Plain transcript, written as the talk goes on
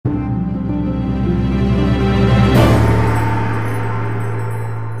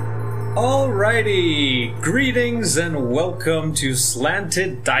Alrighty, greetings and welcome to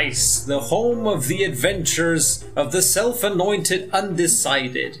Slanted Dice, the home of the adventures of the self-anointed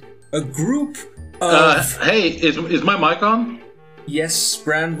undecided. A group of... Hey, is my mic on? Yes,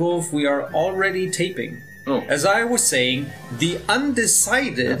 Brandwolf, we are already taping. Oh. As I was saying, the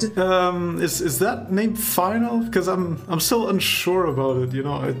undecided... Is that name final? Because I'm still unsure about it, you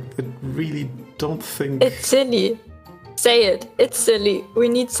know, I really don't think... It's silly. Say it. It's silly. We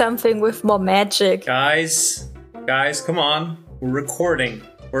need something with more magic. Guys, come on. We're recording.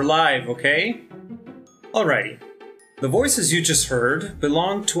 We're live, okay? Alrighty. The voices you just heard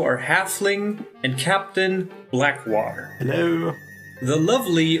belong to our halfling and Captain Blackwater. Hello. The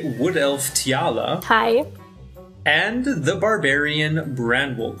lovely wood elf Tiala. Hi. And the barbarian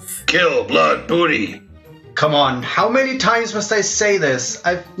Brandwolf. Kill, blood, booty. Come on, how many times must I say this?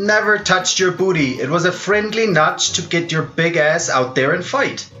 I've never touched your booty. It was a friendly nudge to get your big ass out there and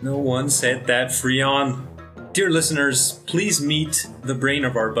fight. No one said that, Freon. Dear listeners, please meet the brain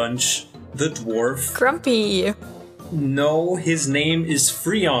of our bunch, the dwarf. Grumpy. No, his name is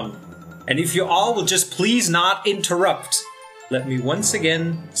Freon. And if you all will just please not interrupt, let me once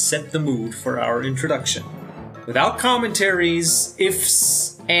again set the mood for our introduction. Without commentaries,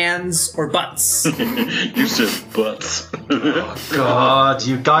 ifs, ands, or buts. You said butts. Oh God,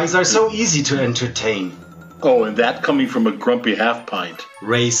 you guys are so easy to entertain. Oh, and that coming from a grumpy half pint.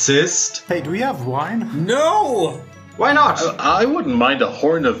 Racist. Hey, do we have wine? No! Why not? I wouldn't mind a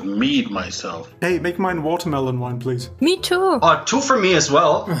horn of mead myself. Hey, make mine watermelon wine, please. Me too. Oh, two for me as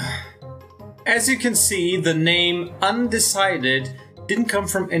well. As you can see, the name Undecided didn't come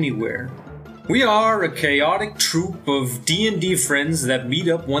from anywhere. We are a chaotic troupe of D&D friends that meet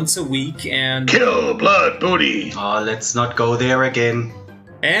up once a week and... Kill, blood, booty. Oh, let's not go there again.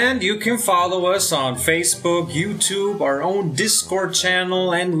 And you can follow us on Facebook, YouTube, our own Discord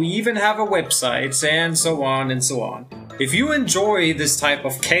channel, and we even have a website, and so on and so on. If you enjoy this type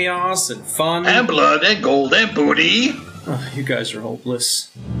of chaos and fun... And blood, and gold, and booty. Oh, you guys are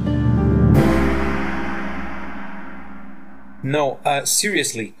hopeless. No,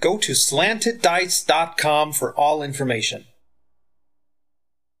 seriously, go to slanteddice.com for all information.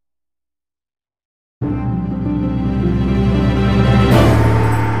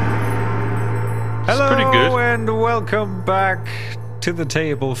 Hello, pretty good. And welcome back to the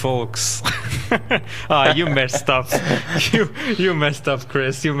table, folks. You messed up. You messed up,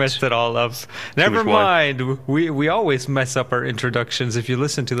 Chris. You messed it all up. Never mind. We always mess up our introductions if you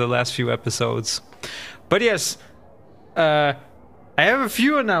listen to the last few episodes. But yes, I have a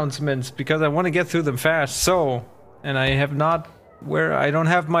few announcements because I want to get through them fast. So, and I don't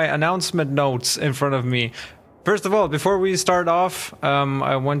have my announcement notes in front of me. First of all, before we start off,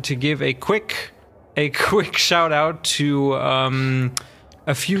 I want to give a quick shout out to a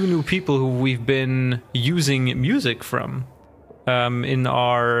few new people who we've been using music from in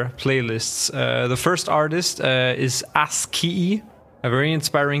our playlists. The first artist is Askey, a very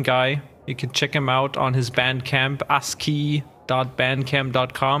inspiring guy. You can check him out on his Bandcamp,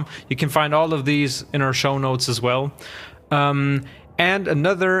 askey.bandcamp.com. You can find all of these in our show notes as well. And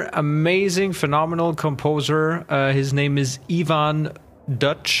another amazing, phenomenal composer. His name is Ivan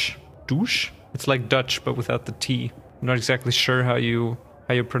Douche. It's like Dutch, but without the T. I'm not exactly sure how you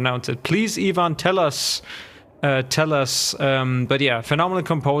pronounce it. Please, Ivan, tell us. But yeah, phenomenal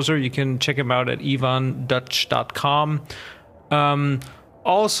composer. You can check him out at ivandutch.com.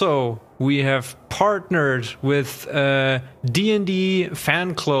 Also, we have partnered with D&D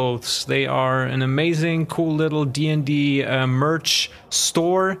Fan Clothes. They are an amazing, cool little D&D merch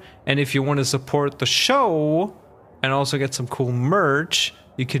store. And if you want to support the show and also get some cool merch,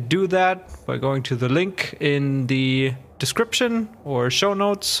 you could do that by going to the link in the description or show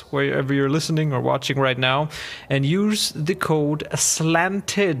notes, wherever you're listening or watching right now, and use the code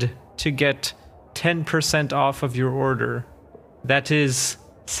SLANTED to get 10% off of your order. That is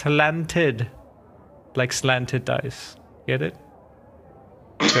slanted, like slanted dice. Get it?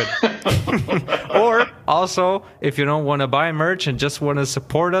 Good. Or also, if you don't want to buy merch and just want to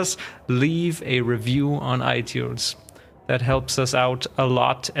support us, leave a review on iTunes. That helps us out a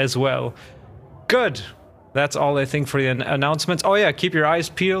lot as well. Good. That's all I think for the announcements. Oh yeah, keep your eyes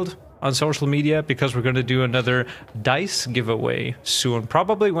peeled on social media because we're going to do another dice giveaway soon.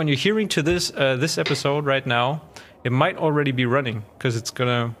 Probably when you're hearing to this episode right now, it might already be running because it's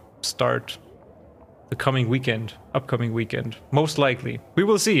gonna start the upcoming weekend. Most likely. We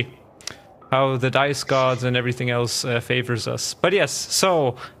will see how the dice gods and everything else favors us. But yes,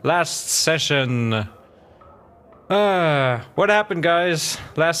 so last session. What happened, guys?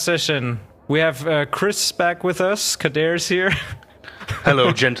 Last session. We have Chris back with us. Kader's here.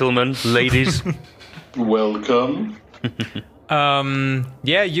 Hello, gentlemen, ladies. Welcome.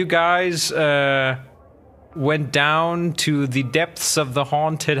 Yeah, you guys went down to the depths of the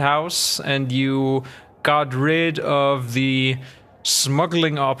haunted house and you got rid of the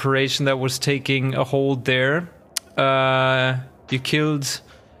smuggling operation that was taking a hold there. You killed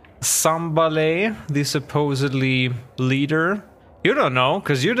Sambale, the supposedly leader. You don't know,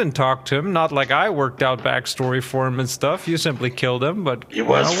 because you didn't talk to him. Not like I worked out backstory for him and stuff. You simply killed him, but... He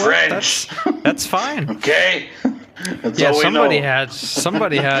was French. That's fine. Okay. That's all we somebody know.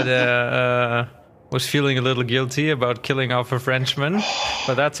 was feeling a little guilty about killing off a Frenchman,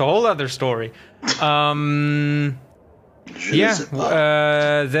 but that's a whole other story. Then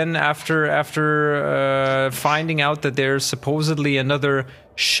after finding out that there's supposedly another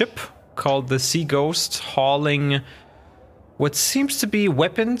ship called the Sea Ghost hauling what seems to be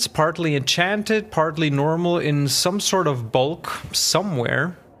weapons, partly enchanted, partly normal, in some sort of bulk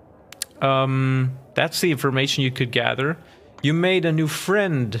somewhere. That's the information you could gather. You made a new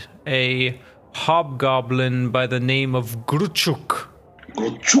friend, a hobgoblin by the name of Gruchuk.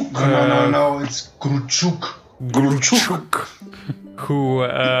 Gruchuk. No, it's Gruchuk. Gruchuk, who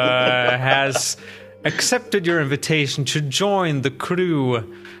has accepted your invitation to join the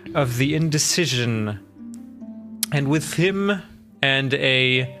crew of the Indecision. And with him and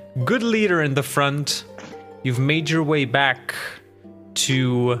a good leader in the front, you've made your way back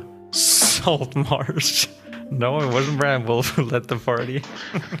to Saltmarsh. No, it wasn't Bramble who led the party.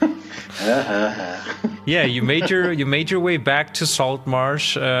 Yeah, you made your way back to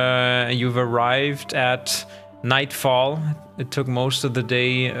Saltmarsh. You've arrived at nightfall. It took most of the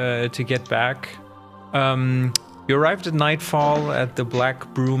day to get back. You arrived at nightfall at the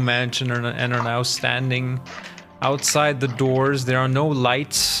Black Brew Mansion and are now standing outside the doors. There are no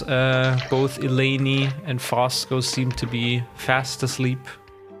lights. Both Eleni and Fosco seem to be fast asleep.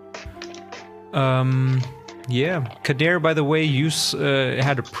 Yeah. Kader, by the way, you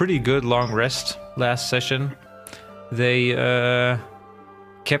had a pretty good long rest last session. They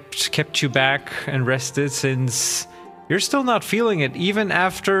kept you back and rested since you're still not feeling it. Even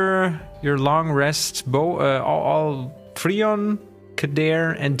after your long rest, all Freon,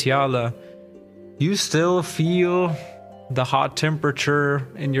 Kader, and Tiala, you still feel the hot temperature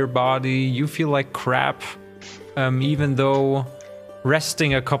in your body. You feel like crap, even though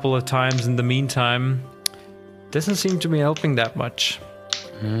resting a couple of times in the meantime doesn't seem to be helping that much.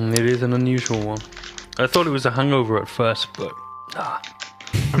 It is an unusual one. I thought it was a hangover at first, but... I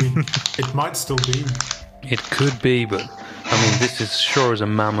mean, it might still be. It could be, but... I mean, this is sure as a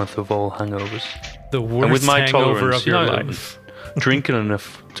mammoth of all hangovers. The worst and with my hangover tolerance, of your you know, life. Drinking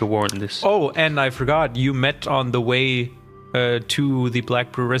enough to warrant this. Oh, and I forgot, you met on the way to the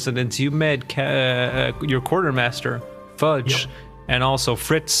Black Brew residence. You met your quartermaster, Fudge, and also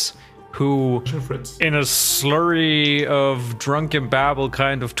Fritz, who, in a slurry of drunken babble,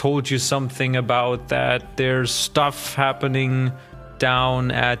 kind of told you something about that there's stuff happening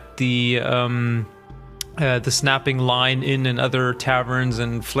down at the Snapping Line Inn and other taverns,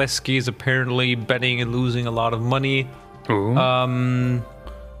 and Flesky is apparently betting and losing a lot of money. Ooh.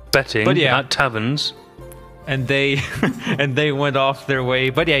 Betting at taverns. And they went off their way.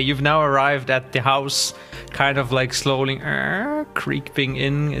 But yeah, you've now arrived at the house, kind of like slowly creeping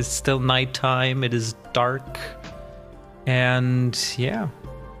in. It's still nighttime. It is dark. And yeah.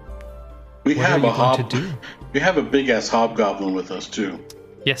 We what have are you going to do? We have a big ass hobgoblin with us too.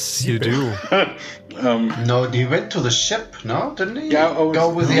 Yes, you do. No, he went to the ship, no? Didn't he? Yeah,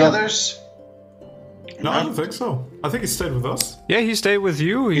 go with the others? No, I don't think so. I think he stayed with us. Yeah, he stayed with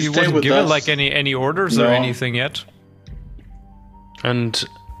you. He stayed wasn't with given us. like any orders or anything yet. And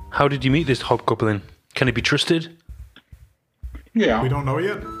how did you meet this hobgoblin? Can he be trusted? Yeah. We don't know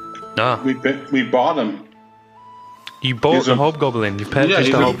yet. We bought him. You bought He's the a- hobgoblin. You purchased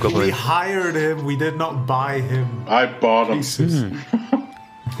he's the a- We hobgoblin. hired him. We did not buy him. I bought him. Jesus.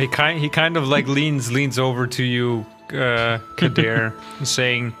 He kind of like leans over to you, Kader,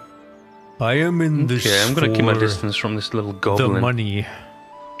 saying, "I am in this Okay, I'm gonna keep my for distance from this little the goblin. money,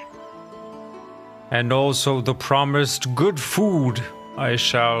 and also the promised good food I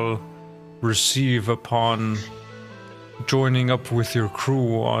shall receive upon joining up with your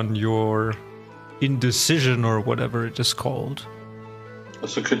crew on your indecision or whatever it is called."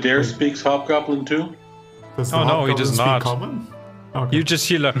 So Kader speaks hobgoblin too? Does the Oh, no, he hobgoblin does speak not. common? Okay. You just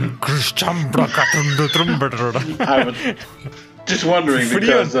hear like, I was just wondering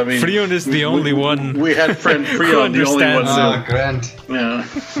because I mean Freon is the only one we had friend who Freon the only one. understands him. Ah, grand. Yeah.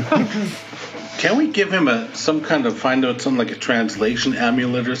 Can we give him find out something like a translation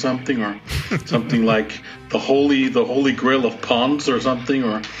amulet or something, or something like the holy grail of ponds or something,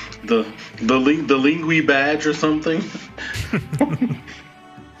 or the lingui badge or something?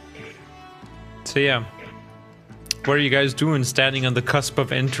 So yeah, what are you guys doing, standing on the cusp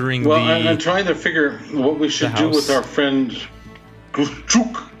of entering Well, I'm trying to figure what we should do with our friend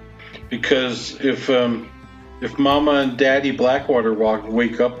Gruchuk, because if Mama and Daddy Blackwater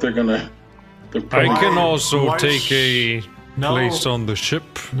wake up, they're probably... I can also take a No. place on the ship,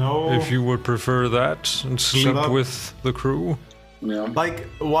 No. if you would prefer that, and sleep up. with the crew. Yeah. Like,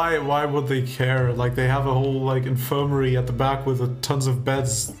 why would they care? Like, they have a whole, like, infirmary at the back with tons of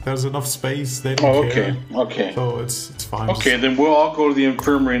beds. There's enough space. They don't care. Okay. So it's fine. Okay, then we'll all go to the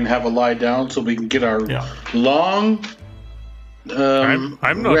infirmary and have a lie down so we can get our long... I'm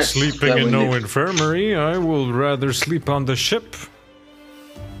not rest sleeping that in we no need. infirmary. I will rather sleep on the ship.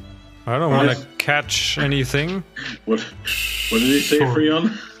 I don't want to catch anything. What did he say, Sure.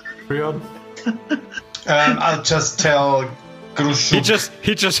 Freon? Freon? I'll just tell Grushuk.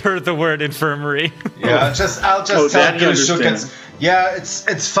 He just heard the word infirmary. Yeah, I'll just Oh, tell that you Grushuk. understand.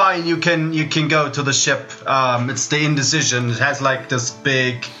 It's fine. You can go to the ship. It's the Indecision. It has like this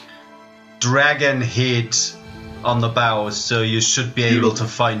big dragon head on the bow, so you should be able to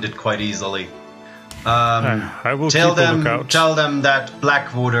find it quite easily. I will keep a lookout. Tell them that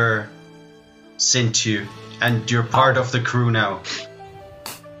Blackwater sent you, and you're part of the crew now.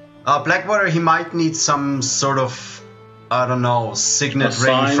 Blackwater, he might need some sort of, I don't know, signet A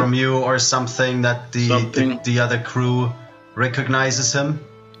ring sign? from you or something that the other crew recognizes him,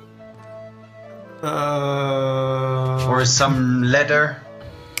 or some letter.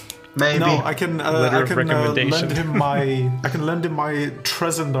 Maybe. No, I can Letter of recommendation. lend him my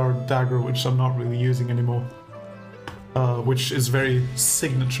Trezendar dagger, which I'm not really using anymore. Which is very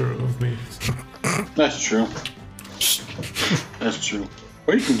signature of me. That's true. That's true.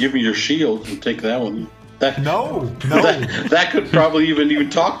 Or you can give me your shield and take that one. No. That could probably even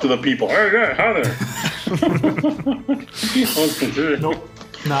talk to the people. Hey, yeah, hi there. Nope.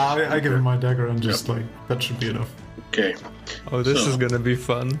 Nah, I give him my dagger and just like that should be enough. Okay. Oh, this is gonna be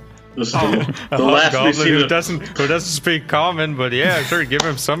fun. This is the last we Goblin see. who doesn't speak common, but yeah, sure, give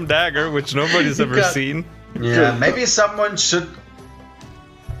him some dagger, which nobody's ever got- seen. Yeah, maybe someone should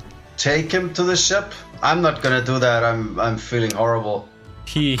take him to the ship. I'm not gonna do that. I'm feeling horrible.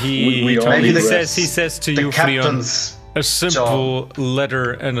 We all Maybe need the- rest. He says to The you, Freon, captain's a simple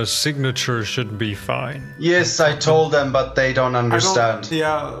letter and a signature should be fine. Yes, I told them, but they don't understand.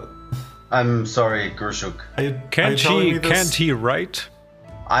 Yeah. I'm sorry, Grushuk. Can't he write?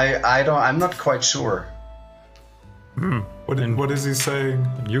 I'm not quite sure. What is he saying?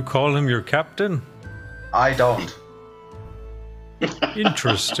 You call him your captain? I don't.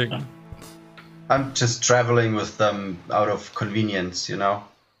 Interesting. I'm just traveling with them out of convenience, you know.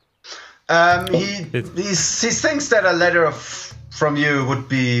 He thinks that a letter from you would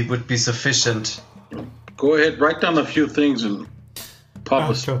be sufficient. Go ahead, write down a few things and pop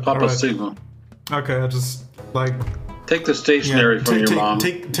a alright. signal. Okay, I just like Take the stationery from your mom.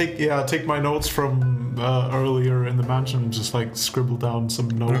 Take my notes from earlier in the mansion and just like scribble down some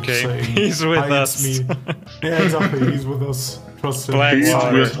notes Okay, saying he's with "Hi, us." it's me. Yeah, exactly. He's with us. Trust him. Black He's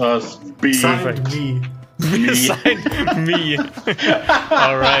Water. with us. Be Signed me. Sign me.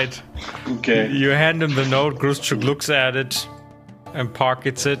 All right. okay. You hand him the note. Gruschuk looks at it and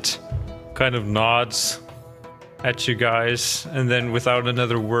pockets it, kind of nods at you guys, and then without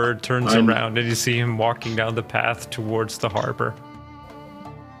another word turns around and you see him walking down the path towards the harbor.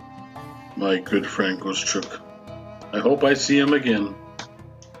 My good friend Gruschuk. I hope I see him again.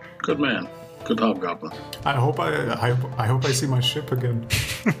 Good man. Good hobgoblin. I hope I see my ship again.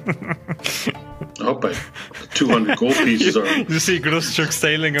 I hope 200 gold pieces are... You see Gruschuk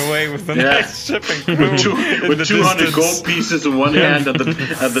sailing away with a Yeah. nice shipping crew With 200 gold pieces in one hand and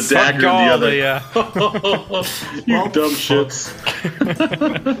the dagger in the other. Yeah. You dumb shits.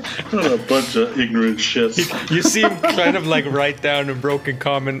 What a bunch of ignorant shits. You see him kind of like write down in broken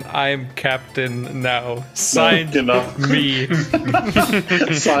common, "I'm captain now. Signed Enough. me."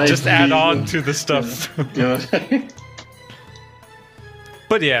 Signed Just add me. on to the stuff. Yeah.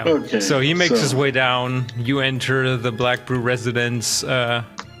 But yeah, Okay, so he makes so- his way down. You enter the Black Brew residence.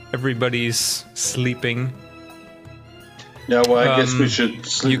 Everybody's sleeping. Yeah, well, I guess we should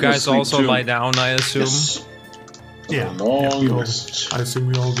sleep. You guys sleep also too. lie down, I assume. Yes. Yeah. A long we all- rest. I assume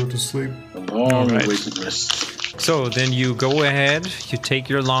we all go to sleep. A long Alright. awaited rest. So then you go ahead, you take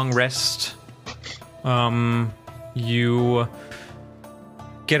your long rest. You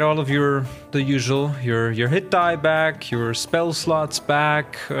get all of the usual, your hit die back, your spell slots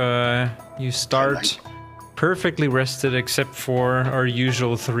back. You start perfectly rested except for our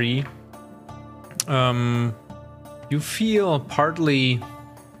usual 3. You feel partly,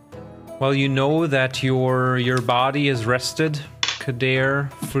 well, you know that your body is rested, Kader,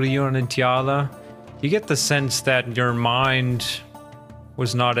 Frion, and Tiala. You get the sense that your mind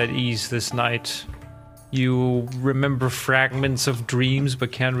was not at ease this night. You remember fragments of dreams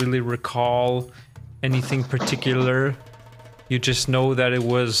but can't really recall anything particular. You just know that it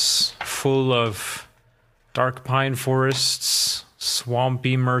was full of dark pine forests,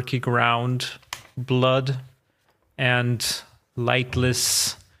 swampy, murky ground, blood, and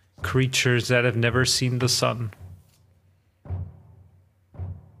lightless creatures that have never seen the sun.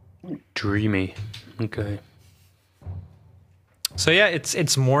 Dreamy. Okay. So yeah,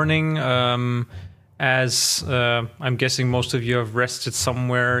 it's morning. As I'm guessing most of you have rested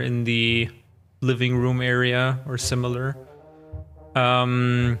somewhere in the living room area or similar.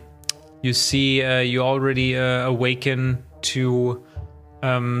 You see, you already awaken to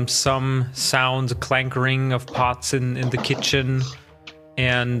some sound, clankering of pots in the kitchen,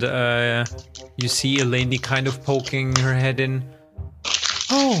 and you see Eleni kind of poking her head in.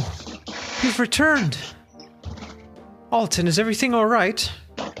 Oh, you've returned. Alton, is everything all right?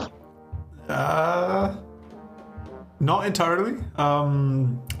 Not entirely.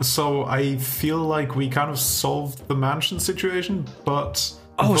 So I feel like we kind of solved the mansion situation, but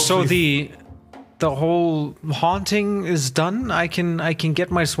oh, so the whole haunting is done? I can get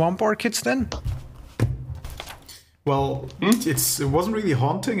my swamp orchids then? Well, it wasn't really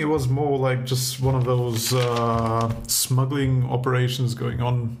haunting. It was more like just one of those smuggling operations going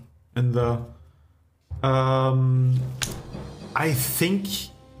on in the. I think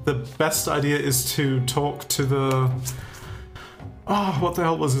the best idea is to talk to the. Oh, what the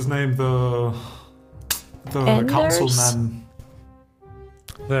hell was his name? The Anders? councilman.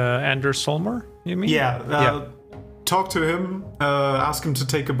 The Anders Solmer, you mean? Yeah. Talk to him. Ask him to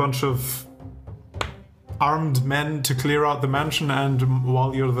take a bunch of armed men to clear out the mansion, and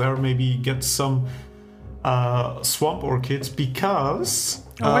while you're there, maybe get some swamp orchids, because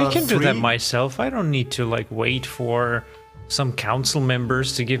I can do that myself. I don't need to wait for some council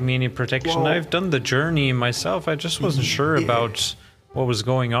members to give me any protection. Well, I've done the journey myself. I just wasn't sure about what was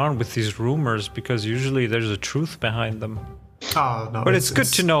going on with these rumors, because usually there's a truth behind them. No, but it's good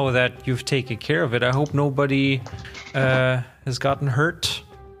to know that you've taken care of it. I hope nobody has gotten hurt.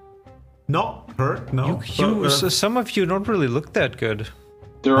 Not hurt, no. So some of you don't really look that good.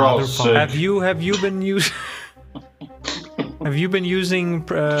 They're all sick. Have you been using? Have you been using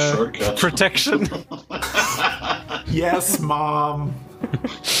protection? Yes, Mom.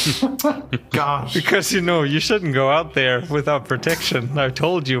 Gosh. Because you shouldn't go out there without protection. I've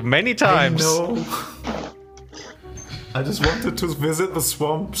told you many times. I know. I just wanted to visit the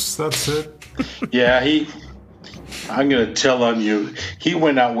swamps. That's it. Yeah, I'm gonna tell on you. He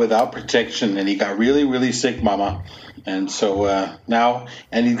went out without protection, and he got really, really sick, Mama. And so now,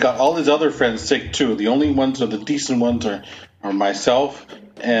 and he's got all his other friends sick too. The only ones, or the decent ones, are myself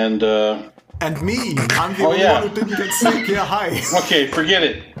and me. I'm the only one who didn't get sick. Yeah, hi. Okay, forget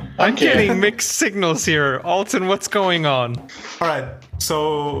it. I'm getting mixed signals here. Alton, what's going on? All right,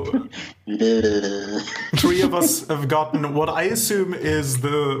 so 3 of us have gotten what I assume is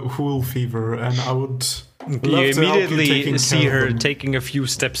the Hool fever, and I would. You immediately see her taking a few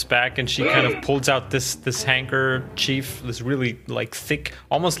steps back, and she kind of pulls out this handkerchief, this really thick,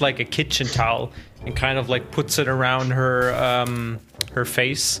 almost like a kitchen towel, and kind of puts it around her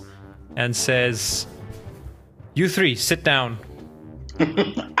face, and says, "You 3, sit down."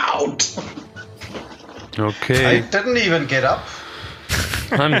 Out. Okay. I didn't even get up.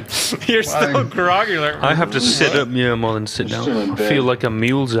 You're still groggy. I have to sit up more than sit down. I feel like a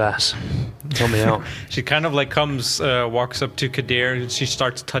mule's ass. Tell me out. She kind of walks up to Kader, and she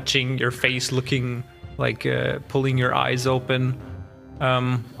starts touching your face, looking pulling your eyes open.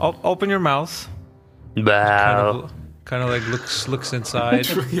 Open your mouth. Wow. Kind of looks inside.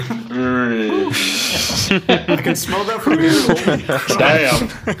 I can smell that from here. Damn.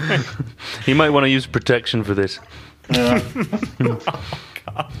 You might want to use protection for this. Yeah. Oh,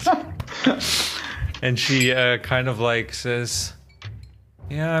 God. And she kind of says,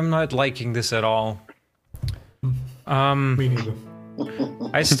 "Yeah, I'm not liking this at all. Me neither.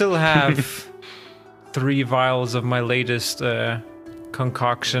 I still have 3 vials of my latest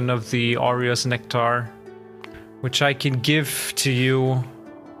concoction of the Aureus nectar, which I can give to you.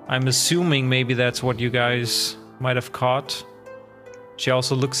 I'm assuming maybe that's what you guys might have caught." She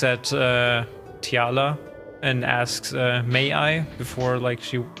also looks at Tiala. and asks, "May I?" Before like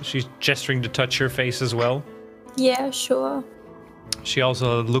she's gesturing to touch your face as well. Yeah, sure. She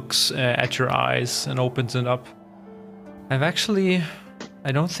also looks at your eyes and opens it up.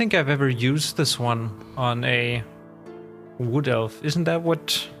 I don't think I've ever used this one on a wood elf. Isn't that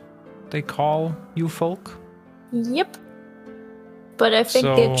what they call you folk? Yep. But I think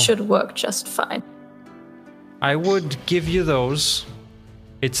So- it should work just fine. I would give you those.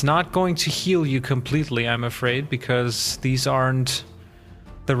 It's not going to heal you completely, I'm afraid, because these aren't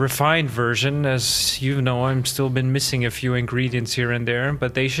the refined version. As you know, I'm still been missing a few ingredients here and there,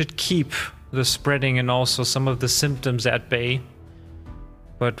 but they should keep the spreading and also some of the symptoms at bay.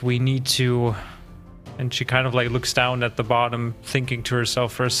 But we need to... And she kind of like looks down at the bottom, thinking to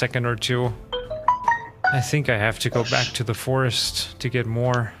herself for a second or two. I think I have to go back to the forest to get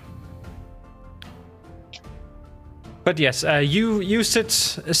more. But yes, you sit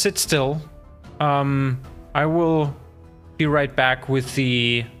still. I will be right back with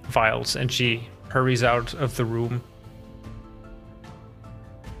the vials, and she hurries out of the room.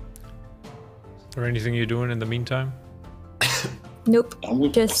 Is there anything you're doing in the meantime? Nope.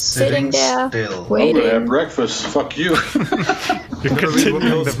 I'm Just sitting there, still. gonna have waiting. breakfast. Fuck you. I'm gonna read one of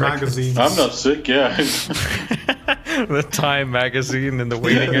those magazines. I'm not sick. Yeah. The Time magazine in the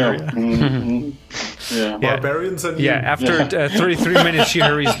waiting area. Mhm. Yeah. Yeah. Barbarians and Yeah, you. after 33 minutes, she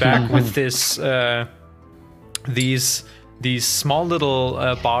hurries back with this, these small little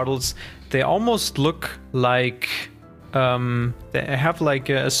bottles. They almost look like, they have like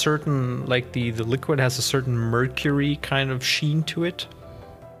a certain, like the liquid has a certain mercury kind of sheen to it.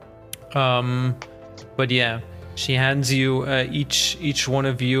 But yeah, she hands you each one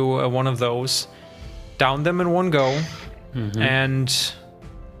of you one of those. Down them in one go, and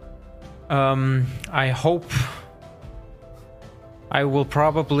I hope I will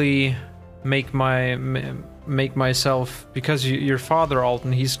probably make myself, because your father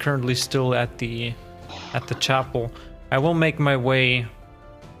Alton, he's currently still at the chapel. I will make my way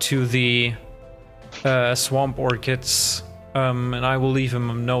to the swamp orchids, and I will leave him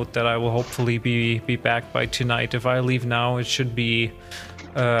a note that I will hopefully be back by tonight. If I leave now, it should be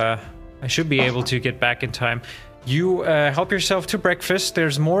I should be able to get back in time. You help yourself to breakfast.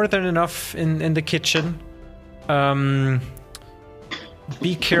 There's more than enough in the kitchen.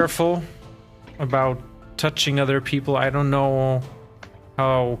 Be careful about touching other people. I don't know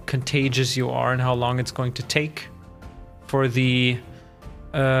how contagious you are and how long it's going to take for the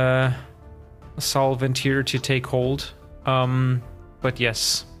solvent here to take hold. But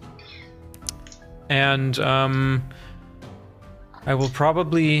yes. And I will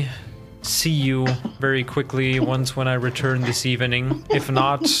probably see you very quickly when I return this evening. If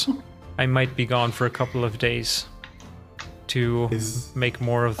not, I might be gone for a couple of days to make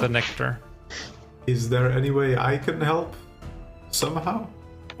more of the nectar. Is there any way I can help somehow?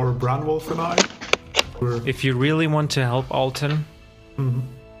 Or Branwolf and I? Or... If you really want to help Alton,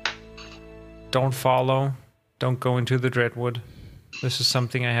 don't follow. Don't go into the Dreadwood. This is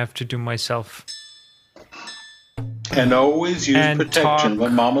something I have to do myself. And always use And protection, talk.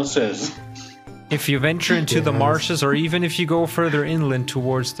 what Mama says. If you venture into the Yes. marshes, or even if you go further inland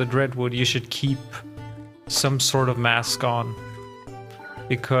towards the Dreadwood, you should keep some sort of mask on.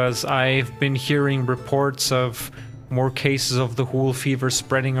 Because I've been hearing reports of more cases of the Hool fever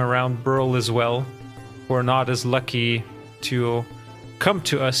spreading around Burl as well. We're not as lucky to come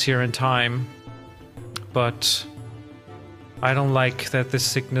to us here in time. But I don't like that this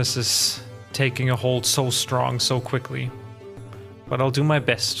sickness is taking a hold so strong so quickly. But I'll do my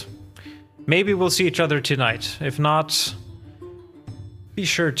best. Maybe we'll see each other tonight. If not, be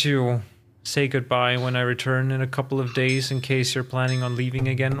sure to say goodbye when I return in a couple of days in case you're planning on leaving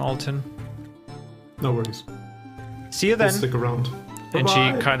again, Alton. No worries. See you I'll then. stick around. And she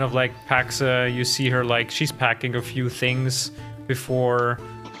Bye-bye. kind of like packs you see her like she's packing a few things before,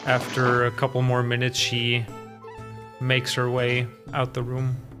 after a couple more minutes, she makes her way out the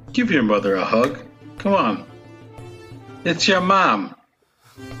room. Give your mother a hug. Come on. It's your mom.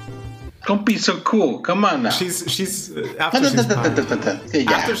 Don't be so cool. Come on now. She's after she's packed.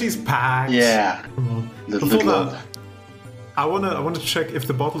 Yeah. After she's packed. Yeah. Come on. The Before little- that, I wanna check if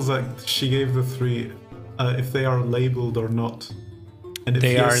the bottles that she gave the three, if they are labeled or not. And if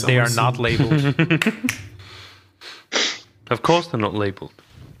They yes, are I wanna not see- labeled. Of course they're not labelled.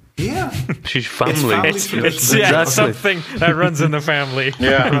 Yeah. She's family. family It's tradition. yeah, Exactly. something that runs in the family.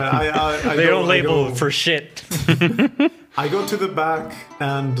 Yeah. I They go- don't I label go- for shit. I go to the back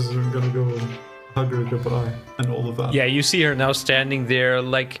and I'm gonna go hug her goodbye and all of that. Yeah, you see her now standing there,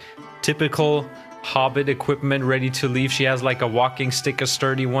 like typical Hobbit equipment, ready to leave. She has like a walking stick, a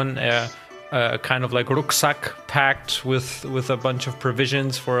sturdy one, kind of like rucksack packed with a bunch of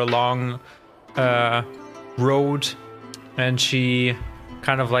provisions for a long road, and she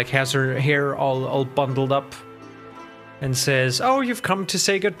kind of like has her hair all bundled up and says, "Oh, you've come to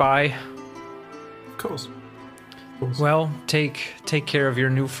say goodbye. Of course. Well, take care of your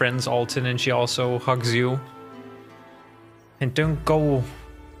new friends, Alton." And she also hugs you. And don't go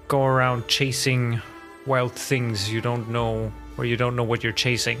around chasing wild things you don't know, or you don't know what you're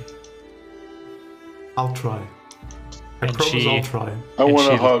chasing. I'll try. I And promise she- I'll try. I And want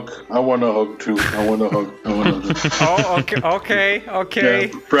she- a hug. I want a hug too. I want a hug. I want a hug. Oh, okay. Yeah,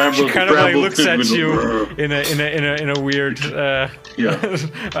 Bramble- She kind of like Bramble looks at too, you in a weird eye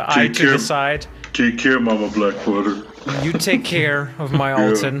Take to care. the side. Take care, Mama Blackwater. You take care of my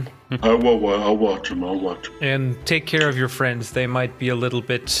Alton, I'll watch him. I'll watch him. and take care of your friends. They might be a little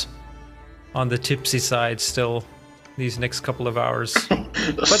bit on the tipsy side still these next couple of hours,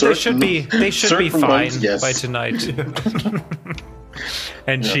 but they should be fine yes. by tonight.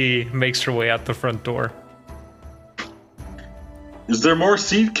 And she makes her way out the front door. Is there more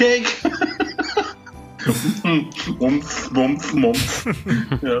seed cake?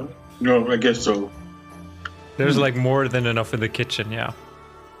 Mumph. Yeah. No, I guess so. There's like more than enough in the kitchen, yeah.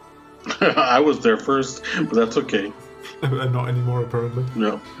 I was there first, but that's okay. Not anymore, apparently.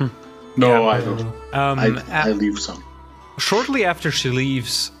 No. No, I don't. I Um, leave some. Shortly after she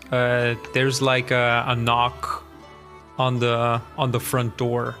leaves, there's like a knock on the front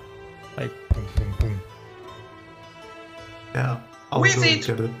door, like boom, boom, boom. Yeah. I'll go and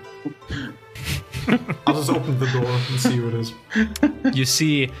get it. I'll just open the door and see who it is. You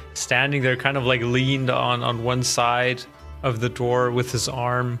see standing there, kind of like leaned on one side of the door with his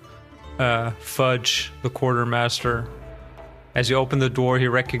arm, Fudge, the quartermaster. As you open the door, he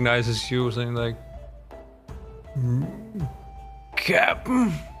recognizes you, saying like,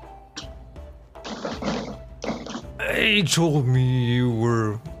 "Captain, he told me you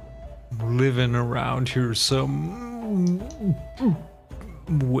were living around here somewhere.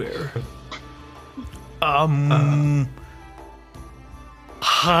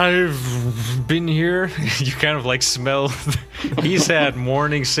 I've been here." You kind of like smell. He's had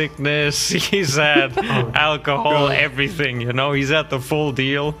morning sickness. He's had alcohol, everything. You know, he's had the full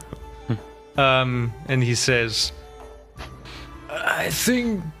deal. And he says, "I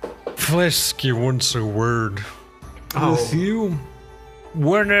think Flesky wants a word with you.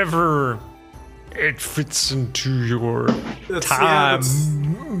 Whenever it fits into your time."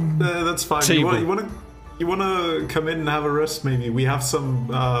 That's fine. Table. You wanna come in and have a rest? Maybe we have some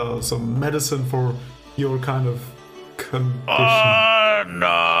medicine for your kind of condition.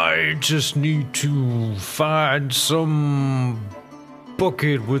 I just need to find some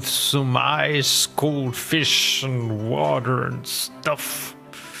bucket with some ice cold fish and water and stuff.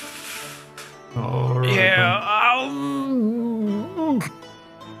 All right, Yeah, I'll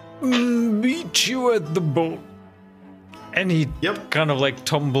meet you at the boat. And he Yep. kind of like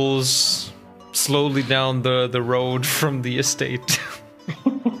tumbles slowly down the road from the estate.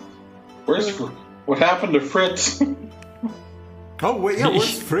 What happened to Fritz? Oh wait, yeah.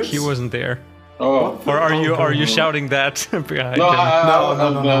 Where's Fritz? He wasn't there. Oh. Or are you no. shouting that behind No, him?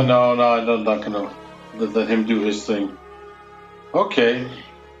 I'm not gonna let him do his thing. Okay.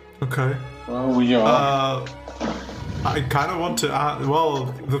 Okay. Well, we are. I kind of want to. Well,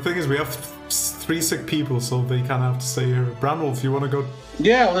 the thing is, we have 3 sick people, so they kind of have to stay here. Bramble, if you want to go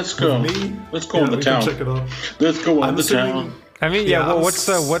Yeah, let's go. with me, Let's go on the we town. Can check it out. Let's go on I'm the assuming- town. I mean, Yeah, well, I'm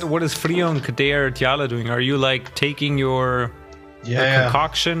what is Frion, Kader, Tiala doing? Are you like taking your Yeah.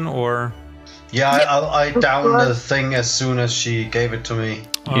 concoction or? Yeah, I downed the thing as soon as she gave it to me.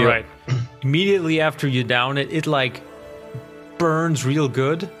 All right. Immediately after you down it, it like burns real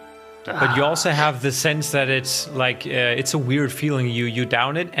good. But you also have the sense that it's like it's a weird feeling. You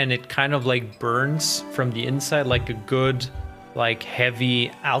down it and it kind of like burns from the inside like a good, like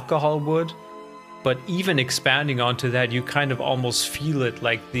heavy alcohol would. But even expanding onto that, you kind of almost feel it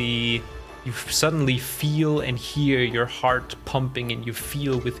like you suddenly feel and hear your heart pumping, and you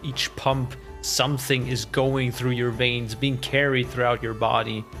feel with each pump something is going through your veins, being carried throughout your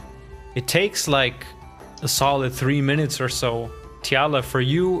body. It takes like a solid 3 minutes or so. Tiala, for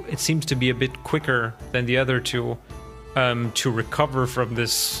you, it seems to be a bit quicker than the other two to recover from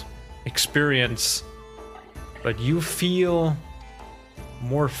this experience. But you feel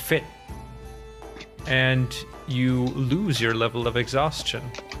more fit, and you lose your level of exhaustion.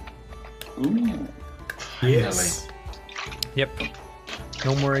 Yes. Yep.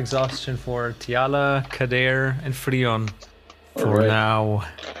 No more exhaustion for Tiala, Kader, and Frion. For Alright. now.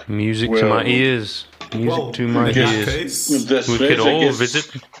 Music to my ears. Music to my in that ears. case, That's We right, could I all guess- visit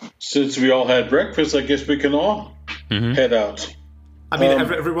since we all had breakfast, I guess we can all head out. I mean,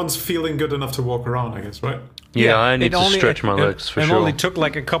 everyone's feeling good enough to walk around, I guess, right? Yeah, I need to stretch my legs for sure. It only took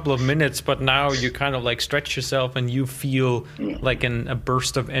like a couple of minutes, but now you kind of like stretch yourself and you feel like a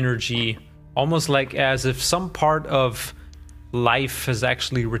burst of energy, almost like as if some part of life has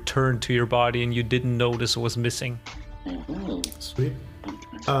actually returned to your body and you didn't notice it was missing. Sweet.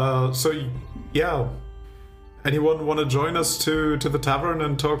 So, yeah. Anyone want to join us to the tavern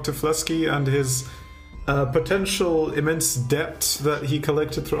and talk to Flesky and his potential immense debt that he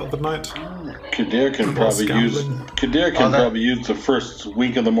collected throughout the night? Kadir can probably use the first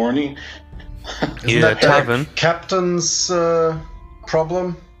week of the morning. Isn't that tavern captain's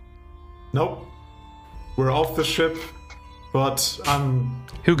problem? Nope. We're off the ship, but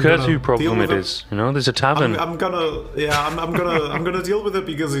Who cares who problem it is? You know, there's a tavern. I'm gonna deal with it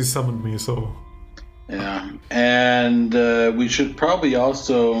because he summoned me. So. Yeah, and we should probably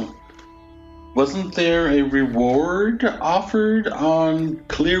also. Wasn't there a reward offered on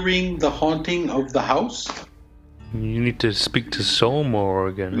clearing the haunting of the house? You need to speak to Solmore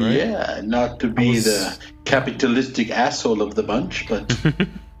again, right? Yeah, not to be the capitalistic asshole of the bunch, but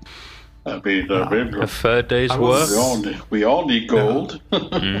a third day's work. We all need gold.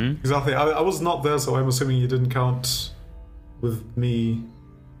 Exactly. I was not there, so I'm assuming you didn't count with me,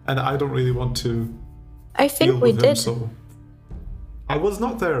 and I don't really want to. I think we did. So I was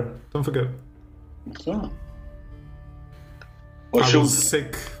not there. Don't forget. So. Well, I was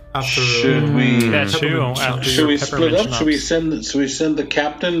sick after. Should we? Should we split up? Should we send the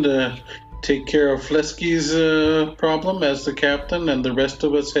captain to take care of Flesky's problem as the captain, and the rest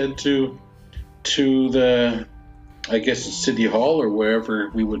of us head to the, I guess, the city hall or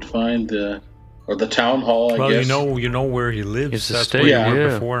wherever we would find or the town hall. I guess. you know where he lives. That's where you were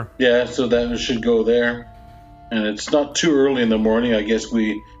before. Yeah, so that we should go there, and it's not too early in the morning. I guess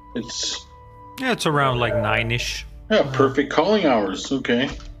it's around like 9-ish. Yeah, perfect calling hours. Okay.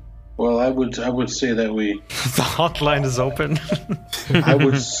 Well, I would say that we. The hotline is open. I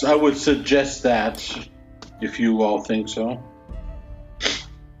would suggest that, if you all think so.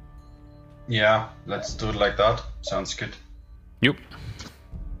 Yeah, let's do it like that. Sounds good. Yep.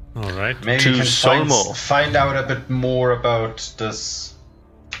 All right. Maybe we can find out a bit more about this.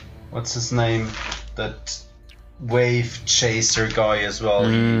 What's his name? That wave chaser guy as well.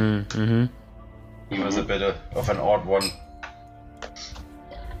 He was a bit of an odd one.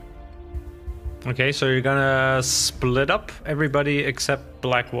 Okay, so you're gonna split up everybody except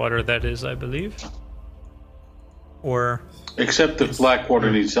Blackwater, that is, I believe? Or... Except if Blackwater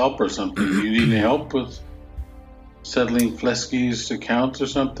needs help or something. Do you need any help with settling Flesky's accounts or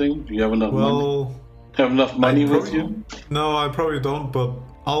something? Do you have enough money? Have enough money with you? No, I probably don't, but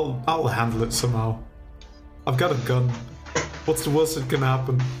I'll handle it somehow. I've got a gun. What's the worst that can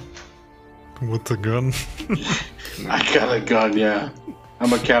happen? With a gun? I got a gun, yeah.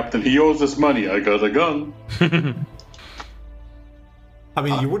 I'm a captain. He owes us money. I got a gun. I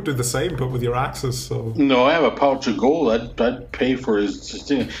mean, you would do the same, but with your axes. So no, I have a pouch of gold. I'd pay for his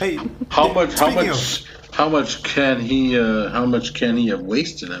thing. Hey, how much can he have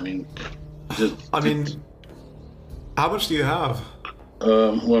wasted? I mean, how much do you have?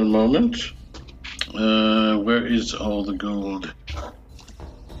 One moment. Where is all the gold?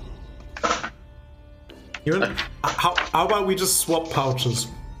 How about we just swap pouches?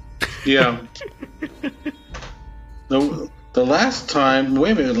 Yeah. The last time,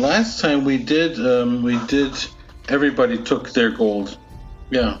 wait a minute. Last time we did. Everybody took their gold.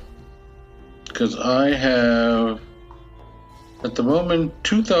 Yeah. Because I have, at the moment,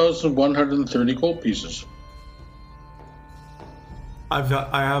 2,130 gold pieces. I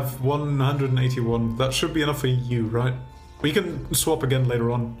have 181. That should be enough for you, right? We can swap again later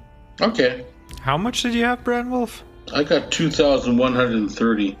on. Okay. How much did you have, Brandwolf? I got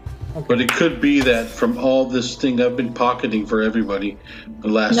 2,130. Okay. But it could be that from all this thing I've been pocketing for everybody the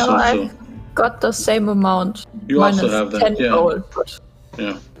last I've got the same amount. You also have that, 10 yeah. gold, but...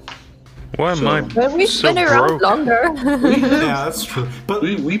 Yeah. Why am I we've so been around broke? longer. Yeah, that's true. But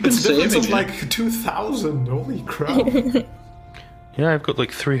we've been it's a difference saving of like 2,000. Holy crap. Yeah, I've got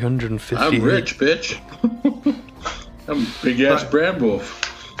like 350. I'm rich, bitch. I'm a big-ass Brandwolf.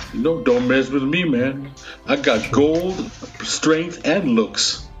 No, don't mess with me, man. I got gold, strength, and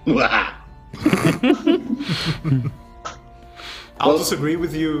looks. I'll disagree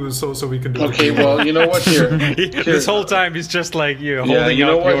with you, so we can do. Okay, well, you know what? Here. This whole time he's just like holding you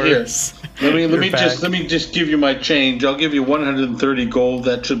know up what? yours. Here. Let me just give you my change. I'll give you 130 gold.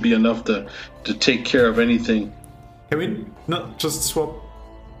 That should be enough to take care of anything. Can we not just swap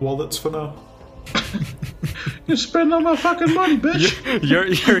wallets for now? You spend all my fucking money, bitch. Your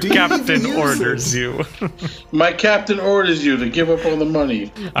captain orders you. My captain orders you to give up all the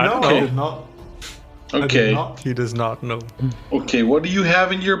money. I don't I know. did not. I did Okay. not. He does not know. Okay, what do you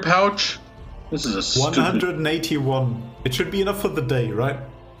have in your pouch? This is a stupid... 181. It should be enough for the day, right?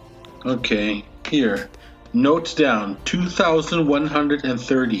 Okay, here. Notes down.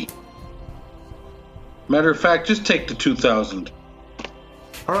 2,130. Matter of fact, just take the 2,000.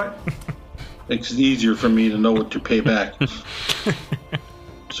 Alright. Makes it easier for me to know what to pay back.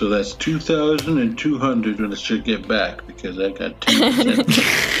 So that's 2,200 when I should get back because I got 10%.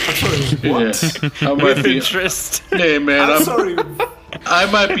 I'm sorry, what? Yeah, I might With be. interest. Hey man, I'm sorry. I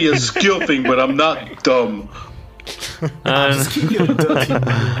might be a skill thing, but I'm not dumb. Just keep getting dirty,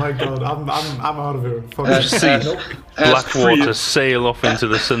 man. My god, I'm out of here. Fuck it. See Ask Blackwater sail off into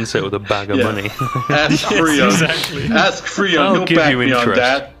the sunset with a bag of money. Ask Freon. exactly. Ask Freon. I'll He'll give back you me on interest.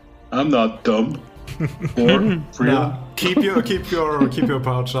 that. I'm not dumb. Or Freon. Nah, keep your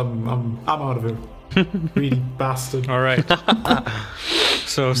pouch. I'm out of here. Greedy bastard. All right.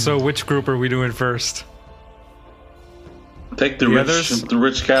 So which group are we doing first? Take the others?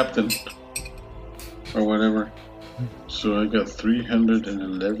 rich captain, or whatever. So I got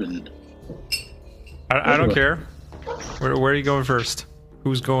 311. I don't care. Where are you going first?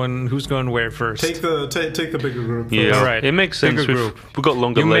 Who's going where first? Take the bigger group. Yeah, All right. it makes sense. Bigger We've group. got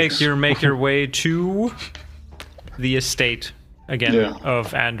longer You legs. make your way to the estate again Yeah.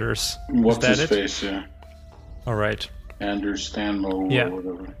 of Anders. What's Is that his it? face? Yeah, All right. Anders Stanmo Yeah. or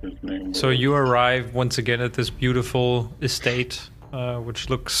whatever his name. So was. you arrive once again at this beautiful estate, which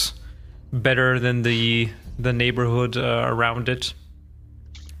looks better than the neighborhood around it.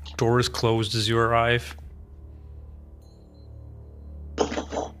 Door is closed as you arrive.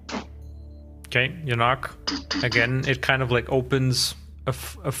 Okay, you knock. Again, it kind of like opens a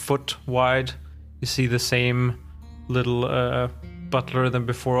foot wide. You see the same little butler than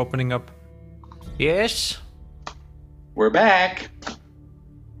before opening up. Yes? We're back,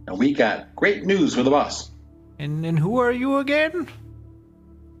 and we got great news for the boss. And who are you again?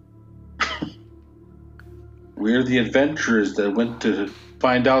 We're the adventurers that went to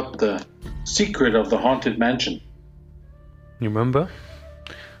find out the secret of the haunted mansion. You remember?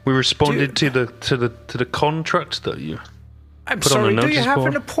 We responded to the contract that you. I'm Put on a sorry, do you notice have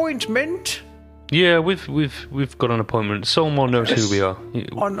board. an appointment? Yeah, we've got an appointment. Solmar knows who we are.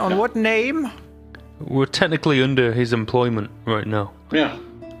 On what name? We're technically under his employment right now. Yeah,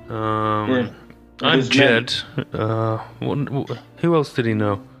 we're I'm his Jed. Who else did he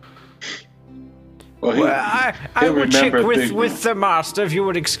know? Well, he, I he'll will check remember Big with the master if you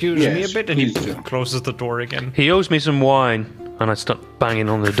would excuse me a Yes, bit. And he please do. closes the door again. He owes me some wine, and I start banging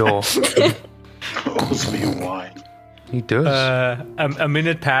on the door. owes me wine. He does. A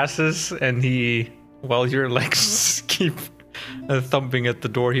minute passes, and he, while your legs keep thumping at the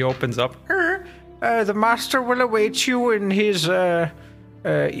door, he opens up. The master will await you in his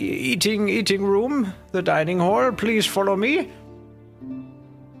eating room, the dining hall. Please follow me.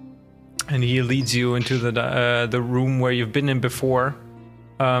 And he leads you into the room where you've been in before.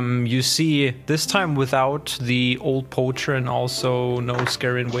 You see, this time without the old poacher and also no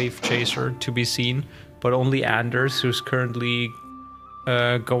Scarin Wave Chaser to be seen, but only Anders, who's currently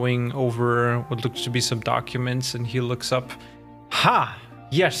going over what looks to be some documents, and he looks up. Ha!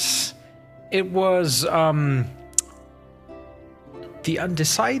 Yes! It was, the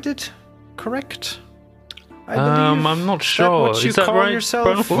Undecided, correct? I believe. I'm not Is that sure. what you Is that call right? yourself?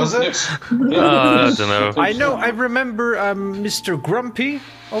 Brownful? Was it? I don't know. I know. I remember Mr. Grumpy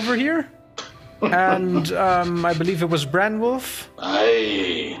over here, and I believe it was Branwolf.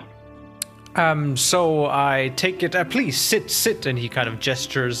 Aye. So I take it. Please sit. And he kind of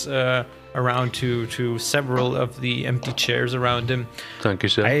gestures around to several of the empty chairs around him. Thank you,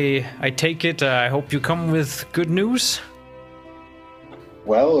 sir. I take it. I hope you come with good news.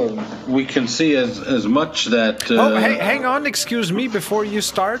 Well, we can see as much that. Oh, hey, hang on. Excuse me before you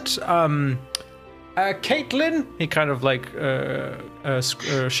start. Caitlin. He kind of like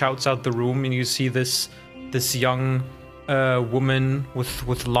shouts out the room, and you see this young woman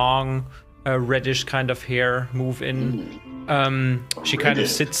with long reddish kind of hair move in. She kind of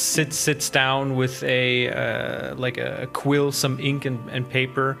sits down with a like a quill, some ink and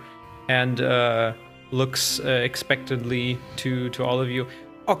paper, and looks expectantly to all of you.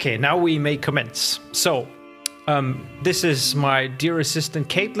 Okay, now we may commence. So, this is my dear assistant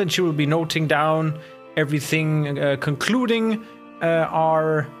Caitlin. She will be noting down everything, concluding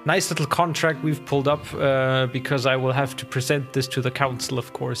our nice little contract we've pulled up, because I will have to present this to the council,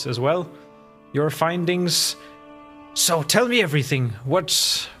 of course, as well. Your findings. So tell me everything.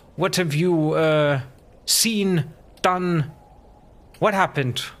 What What have you seen, done? What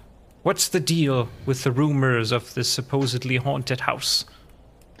happened? What's the deal with the rumors of this supposedly haunted house?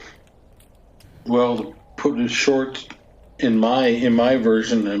 Well, to put it short, in my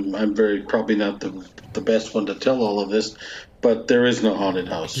version, I'm very probably not the best one to tell all of this, but there is no haunted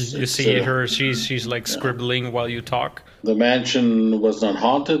house. You see her; she's like scribbling while you talk. The mansion was not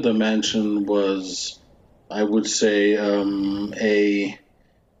haunted. The mansion was, I would say, under the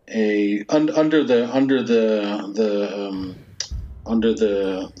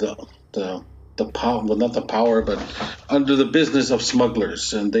power, well, not the power, but under the business of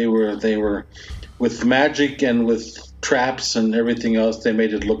smugglers, and they were with magic and with traps and everything else. They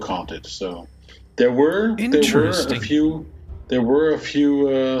made it look haunted. So there were a few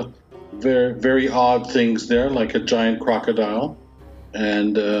very very odd things there, like a giant crocodile,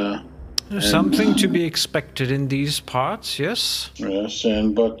 and something to be expected in these parts. Yes. Yes,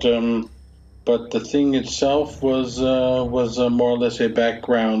 but the thing itself was more or less a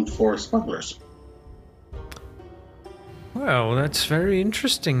background for smugglers. Well, that's very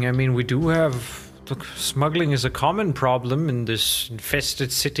interesting. I mean, we do have... Look, smuggling is a common problem in this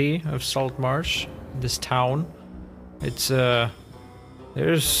infested city of Saltmarsh, this town. It's,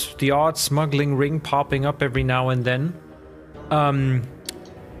 there's the odd smuggling ring popping up every now and then.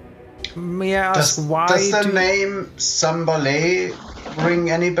 May I ask why... Does the name Sambalay ring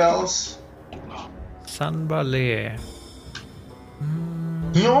any bells? Sanbalé.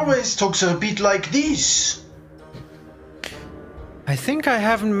 He always talks a bit like this. I think I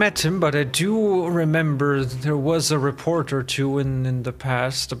haven't met him, but I do remember there was a report or two in the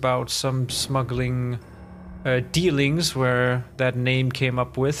past about some smuggling dealings where that name came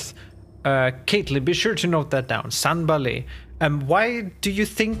up with. Caitlin, be sure to note that down. Sanbalé. Why do you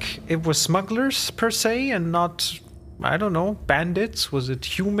think it was smugglers per se and not, I don't know, bandits? Was it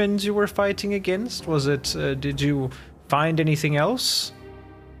humans you were fighting against? Was it, did you find anything else?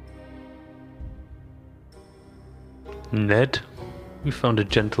 Ned? We found a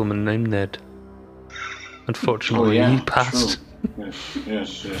gentleman named Ned. Unfortunately, he passed. True.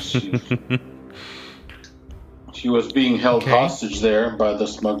 Yes. He was being held hostage there by the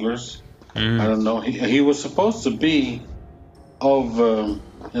smugglers. I don't know. He was supposed to be of,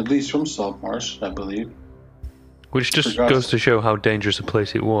 at least from Saltmarsh, I believe. Which just goes to show how dangerous a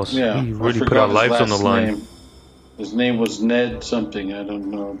place it was. Yeah, we really put our lives on the line. Name. His name was Ned something, I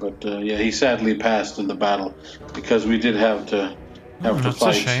don't know. But he sadly passed in the battle because we did have to fight. That's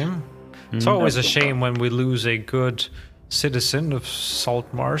a shame. It's always a shame when we lose a good citizen of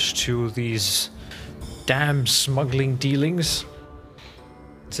Saltmarsh to these damn smuggling dealings.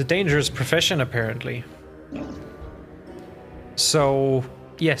 It's a dangerous profession, apparently. So,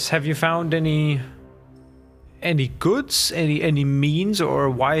 yes, have you found any goods, any means, or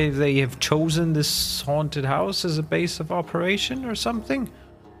why they have chosen this haunted house as a base of operation or something?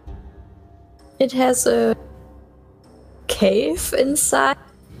 It has a cave inside,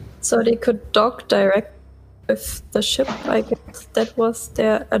 so they could dock direct with the ship. I guess that was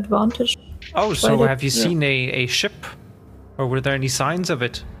their advantage. Oh, so have you seen a ship? Or were there any signs of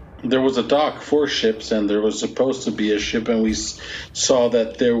it? There was a dock for ships, and there was supposed to be a ship, and we saw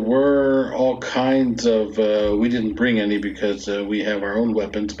that there were all kinds of... we didn't bring any because we have our own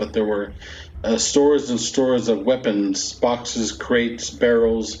weapons, but there were stores and stores of weapons, boxes, crates,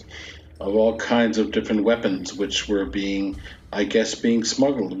 barrels, of all kinds of different weapons, which were being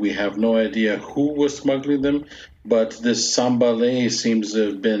smuggled. We have no idea who was smuggling them, but this Sambalé seems to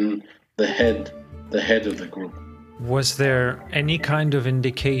have been the head of the group. Was there any kind of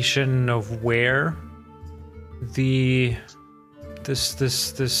indication of where this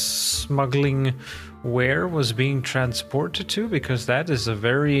smuggling ware was being transported to? Because that is a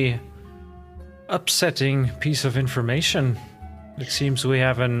very upsetting piece of information. It seems we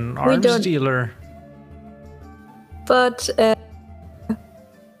have an arms dealer. But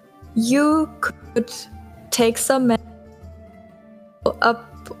you could take some men up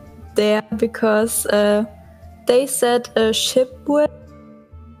there because they said a ship will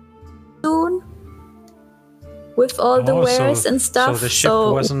soon with all the wares and stuff. So the ship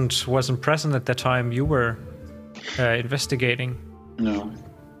wasn't present at the time you were investigating. No.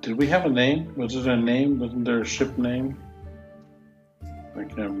 Did we have a name? Was it a name? Wasn't there a ship name? I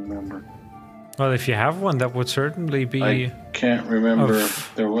can't remember. Well, if you have one, that would certainly be... I can't remember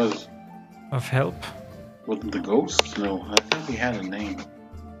if there was... Of help. Wasn't the Ghost? No, I think we had a name.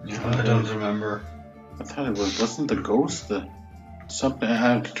 Yeah, I don't remember. I thought it wasn't the Ghost? Something.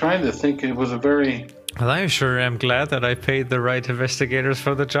 I'm trying to think. It was a very... Well, I sure am glad that I paid the right investigators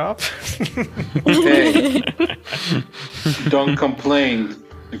for the job. Hey, don't complain.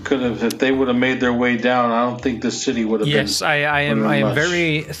 It could have, if they would have made their way down, I don't think this city would have been. Yes, I am much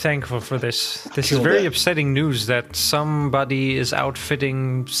very thankful for this. This is killed very it. upsetting news that somebody is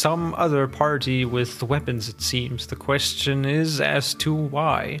outfitting some other party with weapons, it seems. The question is as to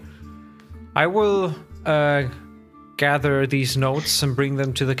why. I will gather these notes and bring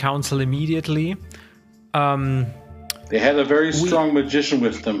them to the council immediately. They had a very strong magician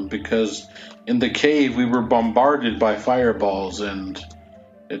with them because in the cave we were bombarded by fireballs and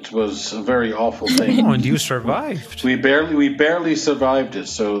it was a very awful thing. Oh, and you survived. We barely survived it.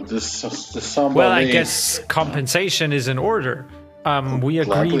 So this somebody. Well, I guess compensation is in order. We agreed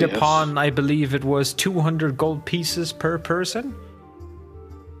Gladly, yes. upon, I believe it was 200 gold pieces per person.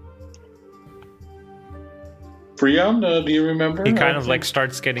 Freon, do you remember? He kind of like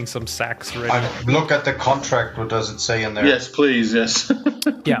starts getting some sacks ready. Look at the contract. What does it say in there? Yes, please, yes.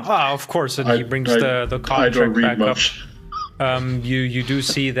 Yeah, of course, and he brings the contract I don't read back much. up. You do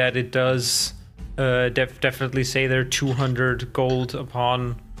see that it does definitely say there 200 gold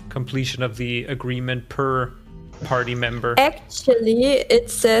upon completion of the agreement per party member. Actually, it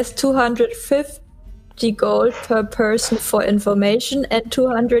says 250 gold per person for information and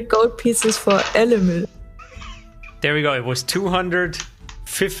 200 gold pieces for element. There we go. It was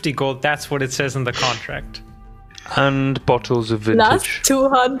 250 gold. That's what it says in the contract. And bottles of Plus vintage.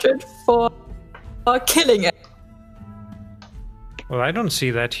 200 for killing it. Well, I don't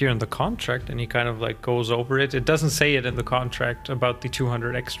see that here in the contract, and he kind of like goes over it. It doesn't say it in the contract about the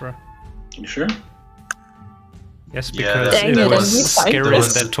 200 extra. You sure? Yes, Yeah, because Dang it it, was and we find Scarab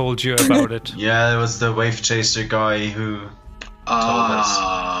this. that told you about it. Yeah, it was the wave chaser guy who told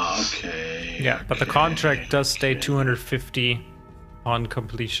us. Okay. Yeah, but the contract does state 250 on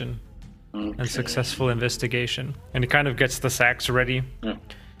completion and successful investigation. And he kind of gets the sacks ready Yeah.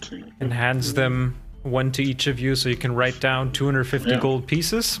 and hands them one to each of you so you can write down 250 Yeah. gold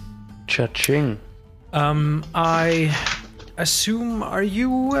pieces. Cha-ching. I assume, are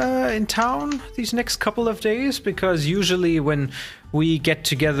you in town these next couple of days? Because usually when we get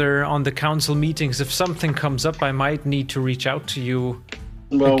together on the council meetings, if something comes up, I might need to reach out to you.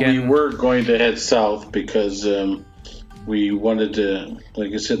 Well, Again. we were going to head south because we wanted to.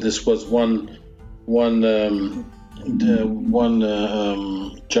 Like I said, this was one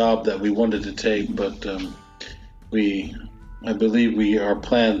job that we wanted to take, but I believe our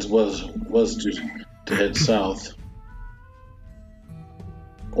plans was to head south.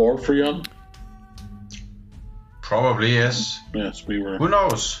 Or Freon? Probably, yes. Yes, we were. Who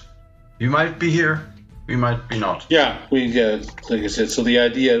knows? We might be here. We might be not. Yeah, like I said. So the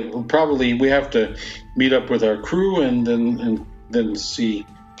idea, we have to meet up with our crew and then see,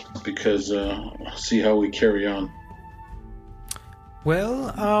 because see how we carry on.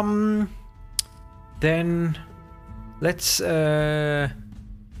 Well, then let's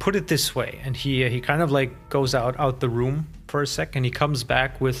put it this way. And he kind of like goes out the room for a sec, and he comes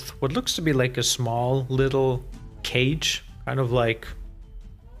back with what looks to be like a small little cage, kind of like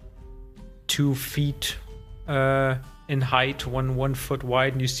 2 feet in height, 1 foot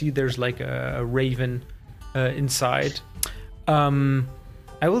wide, and you see there's like a raven inside.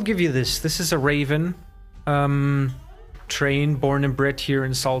 I will give you this. This is a raven, trained, born and bred here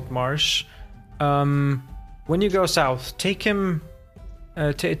in Saltmarsh. When you go south, take him,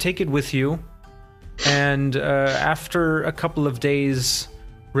 take it with you, and after a couple of days,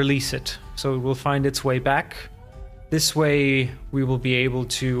 release it. So it will find its way back. This way, we will be able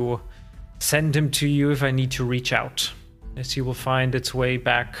to send him to you if I need to reach out, as he will find its way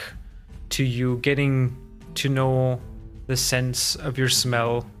back to you, getting to know the sense of your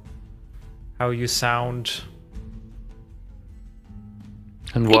smell, how you sound.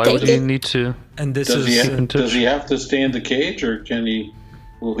 And why would he need to? And this Does is he have to stay in the cage, or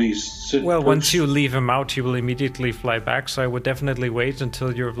will he sit? well, once perched? you leave him out, he will immediately fly back. So I would definitely wait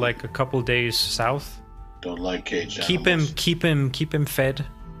until you're like a couple days south. Don't like cage Keep him fed.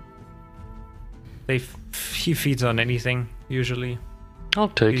 He feeds on anything usually. I'll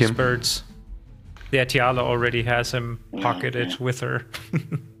take These him. birds. Yeah, Tiala already has him pocketed with her.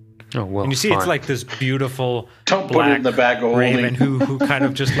 Oh well. And you see, fine. it's like this beautiful Don't put black it in the bag of raven holding. who kind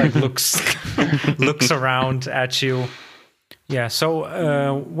of just like looks around at you. Yeah,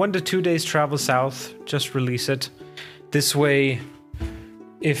 so 1 to 2 days travel south. Just release it. This way,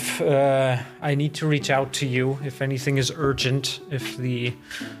 if I need to reach out to you, if anything is urgent, if the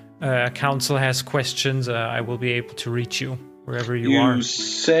council has questions, I will be able to reach you wherever you are. You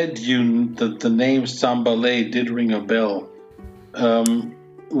said that the name Sambalay did ring a bell.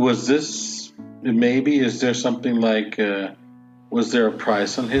 Was this maybe? Is there something like? Was there a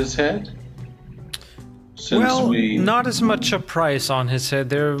price on his head? Well, we... not as much a price on his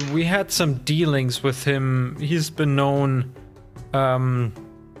head. We had some dealings with him. He's been known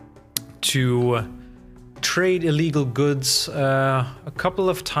to trade illegal goods a couple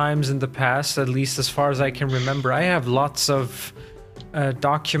of times in the past, at least as far as I can remember. I have lots of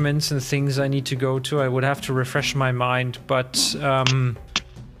documents and things I need to go to. I would have to refresh my mind, but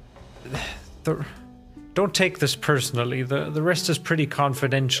don't take this personally. The rest is pretty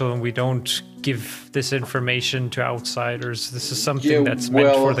confidential, and we don't give this information to outsiders. This is something that's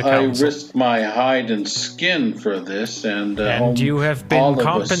meant for the council. I risked my hide and skin for this, and you have been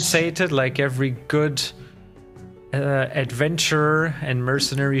compensated like every good adventurer and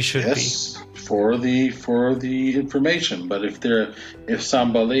mercenary should be. For the information. But if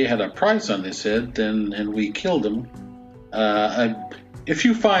Sambale had a price on his head, and we killed him, if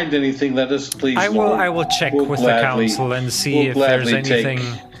you find anything, let us please know. I will check with the council and see if there's anything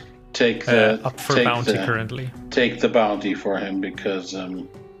up for bounty currently. Take the bounty for him because.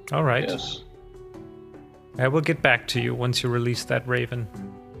 All right. Yes. I will get back to you once you release that raven.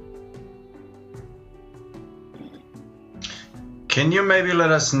 Can you maybe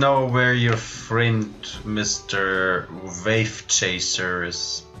let us know where your friend Mr. Wave Chaser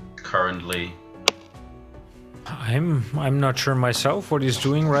is currently? I'm not sure myself what he's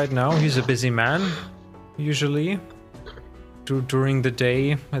doing right now. He's a busy man, usually. During the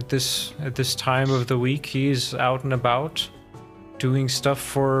day, at this time of the week, he's out and about, doing stuff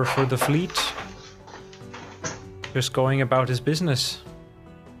for the fleet. Just going about his business.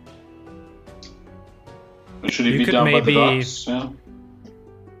 Should he be down by the docks? Yeah.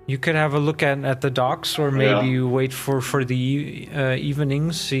 You could have a look at the docks, or maybe you wait for the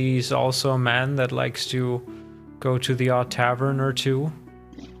evenings. He's also a man that likes to go to the odd tavern or two.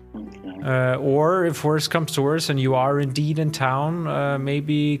 Okay. Or if worse comes to worse and you are indeed in town,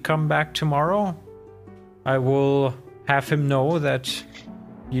 maybe come back tomorrow. I will have him know that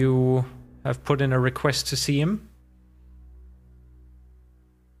you have put in a request to see him.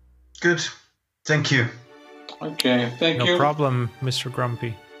 Good. Thank you. Okay, thank you. No problem, Mr.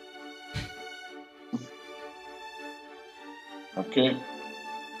 Grumpy. Okay.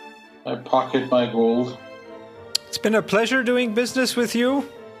 I pocket my gold. It's been a pleasure doing business with you.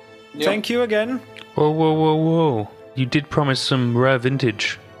 Yep. Thank you again. Whoa. You did promise some rare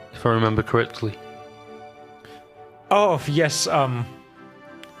vintage, if I remember correctly. Oh, yes,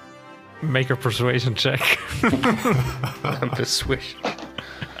 make a persuasion check. Persuasion.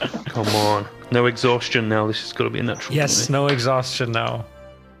 Come on. No exhaustion now. This has got to be a natural. Yes, no exhaustion now.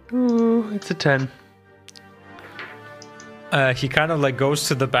 Ooh, it's a 10. He kind of like goes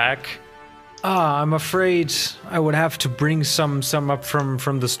to the back. I'm afraid I would have to bring some up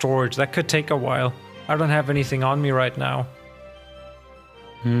from the storage. That could take a while. I don't have anything on me right now.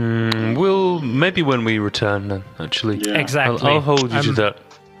 Well, maybe when we return then, actually. Yeah. Exactly. I'll hold you to that.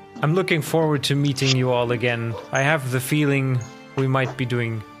 I'm looking forward to meeting you all again. I have the feeling we might be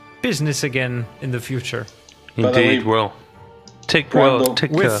doing business again in the future. Indeed, well. Take care.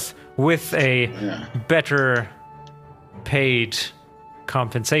 With a better paid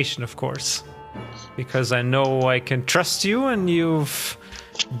compensation, of course. Because I know I can trust you and you've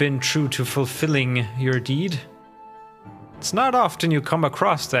been true to fulfilling your deed. It's not often you come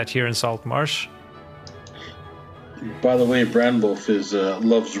across that here in Saltmarsh. By the way, Brandwolf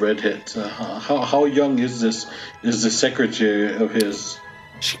loves redheads. How young is this? Is the secretary of his?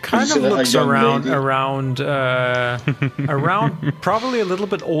 She kind of looks around, probably a little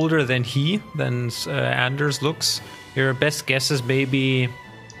bit older than Anders looks. Your best guess is maybe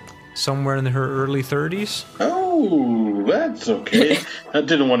somewhere in her early 30s. Oh, that's okay. I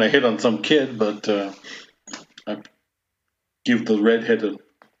didn't want to hit on some kid, but I give the redhead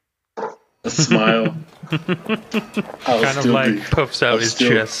a smile. Kind of like puffs out his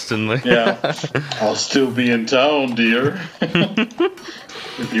chest and like, I'll still be in town, dear.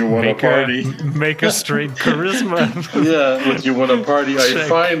 If you want to party, make a straight charisma. If you want to party, I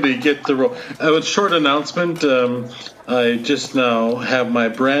finally get the roll. A short announcement. I just now have my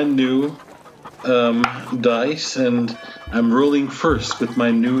brand new dice, and I'm rolling first with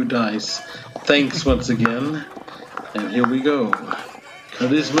my new dice. Thanks once again, and here we go.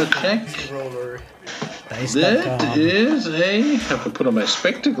 Charisma check. That is I have to put on my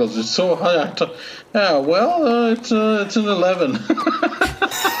spectacles. It's so high. It's an 11.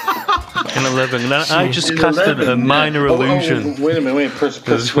 An 11. I just casted a minor illusion. Wait a minute.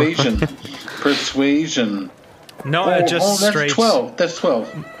 Persuasion. Persuasion. No, just that's straight. 12. That's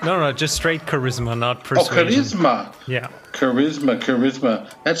 12. No, just straight charisma, not persuasion. Oh, charisma. Yeah. Charisma.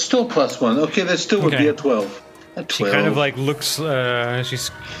 That's still +1. Okay, that still would be a 12. She kind of like looks,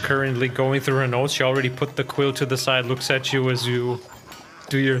 she's currently going through her notes. She already put the quill to the side, looks at you as you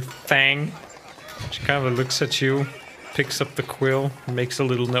do your thing. She kind of looks at you, picks up the quill, makes a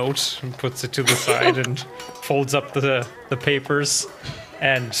little note, and puts it to the side and folds up the papers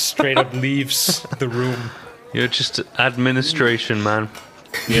and straight up leaves the room. You're just administration, man.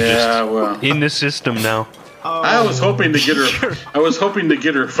 Yeah, well, In the system now. I was hoping to get her. I was hoping to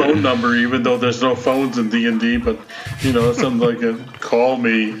get her phone number, even though there's no phones in D&D. But something like a call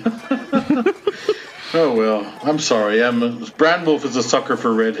me. Oh well, I'm sorry. Brandwolf is a sucker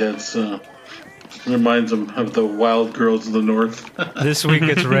for redheads. Reminds him of the wild girls of the north. This week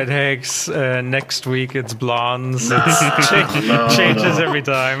it's redheads. Next week it's blondes. Changes every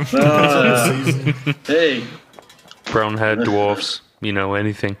time. Hey, Brown-haired dwarfs.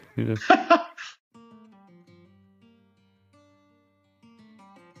 Anything.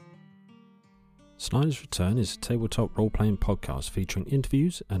 Snyder's Return is a tabletop role-playing podcast featuring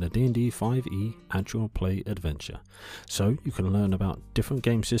interviews and a D&D 5e actual play adventure, so you can learn about different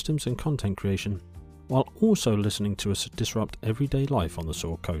game systems and content creation, while also listening to us disrupt everyday life on the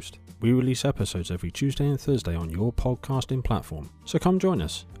Saw Coast. We release episodes every Tuesday and Thursday on your podcasting platform, so come join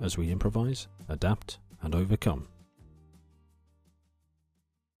us as we improvise, adapt, and overcome.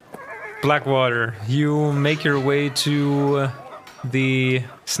 Blackwater, you make your way to the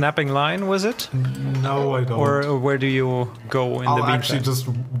snapping line, was it? No, I don't. Or where do you go in the meantime? I'll actually just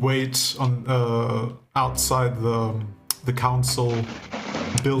wait on outside the council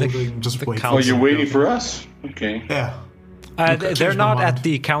building. Just wait. Oh, you're waiting for us? Okay. Yeah. They're not at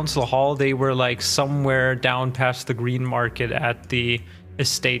the council hall. They were like somewhere down past the green market at the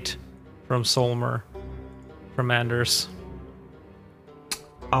estate from Solmer, from Anders.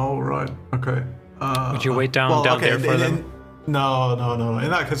 Oh, right. Okay. Would you wait down there for them? No.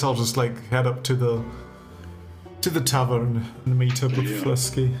 In that case, I'll just head up to the tavern and meet up with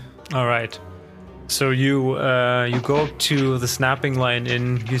Flesky. All right. So you go up to the snapping line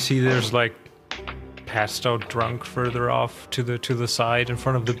inn. You see there's passed out drunk further off to the side in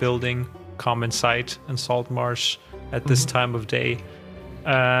front of the building. Common sight in Salt Marsh at this time of day.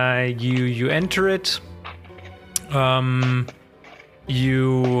 You enter it.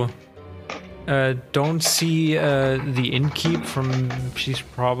 You don't see the innkeep she's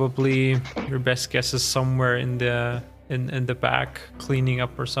probably, your best guess is somewhere in the back cleaning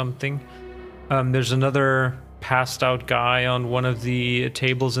up or something. There's another passed out guy on one of the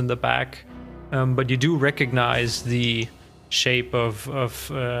tables in the back, but you do recognize the shape of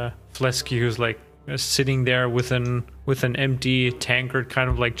Flesky, who's sitting there with an empty tankard, kind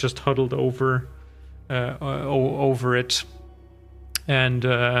of just huddled over it,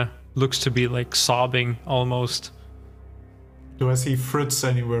 and looks to be sobbing almost. Do I see Fritz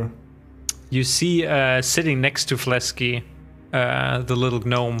anywhere? You see sitting next to Flesky, the little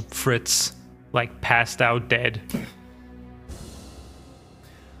gnome Fritz, passed out dead.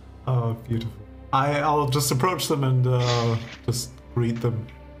 Oh, beautiful. I'll just approach them and just greet them.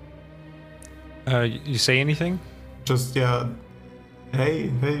 You say anything? Just, yeah.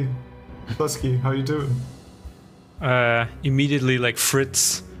 Hey, Flesky, how you doing? Immediately,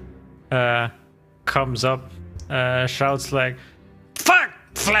 Fritz comes up, shouts "Fuck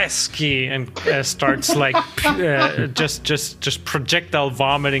Flesky!" and starts just projectile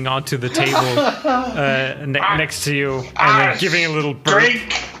vomiting onto the table next to you, and then giving a little burp,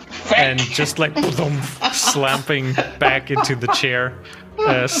 and just boom, slamping back into the chair,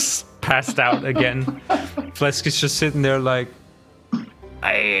 passed out again. Flesky's just sitting there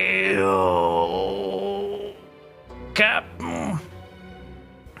Captain,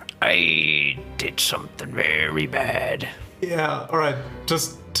 I did something very bad. Yeah, alright.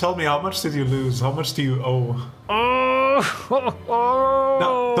 Just tell me, how much did you lose? How much do you owe?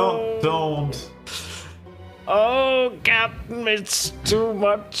 No, don't. Oh, Captain, it's too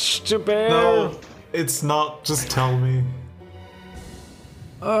much to bear. No, it's not. Just tell me.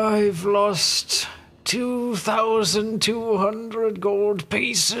 I've lost 2,200 gold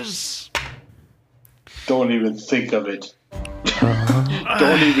pieces. Don't even think of it.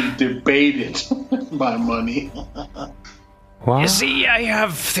 Don't even debate it. My money. What? You see, I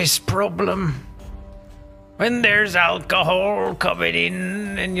have this problem. When there's alcohol coming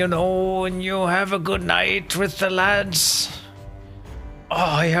in, and and you have a good night with the lads. Oh,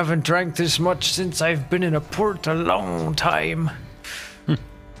 I haven't drank this much since I've been in a port a long time.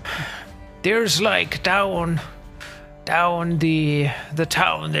 There's down the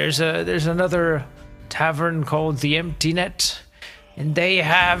town. There's another tavern called the Empty Net, and they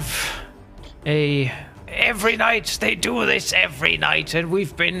have a every night. They do this every night, and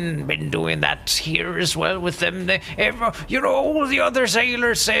we've been doing that here as well with them. All the other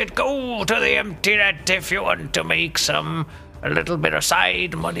sailors said, go to the empty net if you want to make a little bit of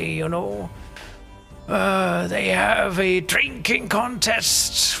side money, They have a drinking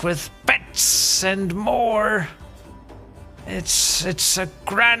contest with bets and more. It's a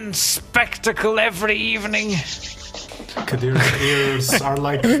grand spectacle every evening. Kadir's ears are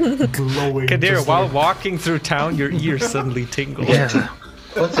like glowing. Kadir, while walking through town, your ears suddenly tingle. Yeah.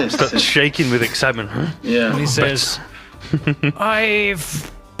 What's it? Start shaking with excitement, huh? Yeah. And he says,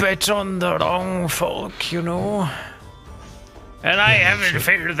 I've bet on the wrong folk, And I haven't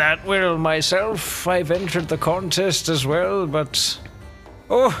fared that well myself. I've entered the contest as well, but...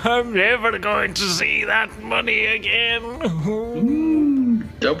 I'm never going to see that money again.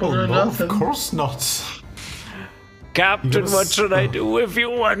 Double or No, nothing. of course not. Captain, Yes. what should I do? If you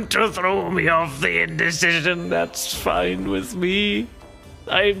want to throw me off the indecision, that's fine with me.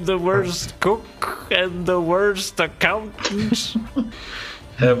 I'm the worst cook and the worst accountant.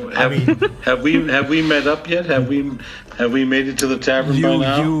 Have we met up yet? Have we made it to the tavern by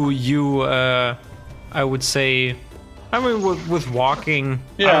now? I would say, with walking, I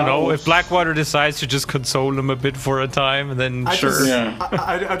Yeah. don't know, if Blackwater decides to just console him a bit for a time, then I sure. just, Yeah.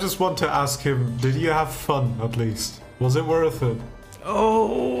 I just want to ask him, did you have fun at least? Was it worth it?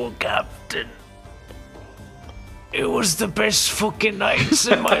 Oh, Captain. It was the best fucking nights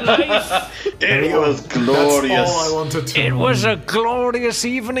in my life. It was glorious. That's all I wanted to It know. was a glorious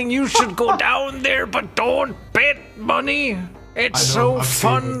evening. You should go down there, but don't bet money. It's I know, so I've seen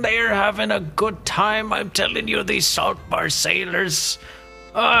fun. it. They're having a good time. I'm telling you, these salt bar sailors.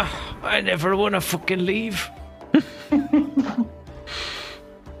 I never want to fucking leave.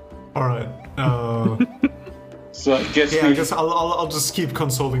 Alright. So I guess Yeah, I guess I'll just keep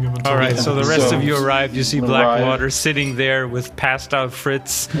consoling him until All right, so the rest So- of you arrive. You see arrive. Blackwater sitting there with passed out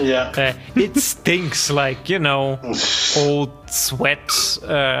Fritz. Yeah. It stinks like, old sweat,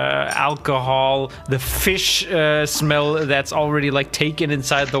 alcohol, the fish smell that's already like taken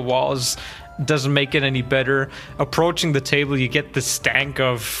inside the walls doesn't make it any better. Approaching the table, you get the stank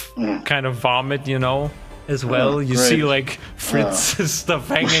of kind of vomit, as well. You great. see like Fritz's stuff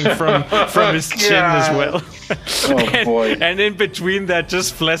hanging from his chin as well. Oh boy. And in between that,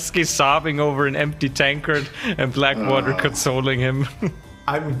 just Flesky sobbing over an empty tankard and Blackwater consoling him.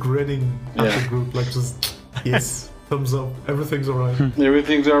 I'm grinning at Yeah. the group, like just, yes, thumbs up, everything's alright.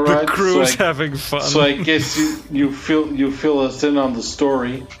 Everyth's all right. The crew's so having fun. So I guess you fill us in on the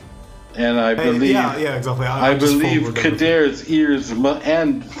story, and I believe yeah, exactly. I just believe forward everything. Kadir's ears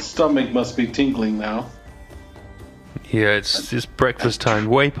and stomach must be tingling now. Yeah, it's breakfast time.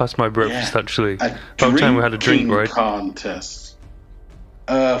 Way past my breakfast, Yeah. actually. A About time we had a drink, drinking right? contest.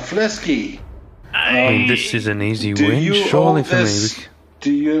 Flesky, I mean, this is an easy do win, you surely owe for this? me.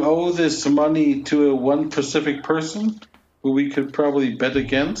 Do you owe this money to one specific person who we could probably bet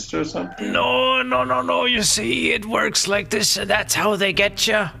against or something? No. You see, it works like this, and that's how they get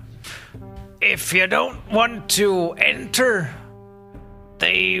you. If you don't want to enter,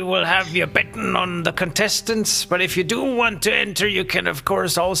 they will have you betting on the contestants. But if you do want to enter, you can, of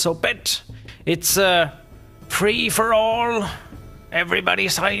course, also bet. It's free for all. Everybody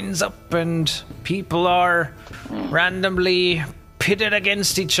signs up, and people are randomly pitted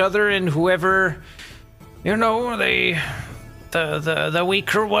against each other, and whoever, the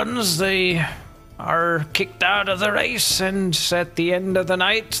weaker ones, they are kicked out of the race, and at the end of the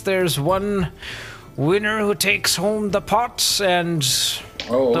night, there's one winner who takes home the pot, and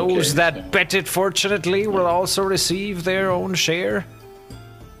those that bet it, fortunately, will also receive their own share.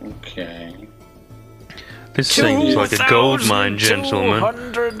 Okay. This seems like a gold mine, gentlemen.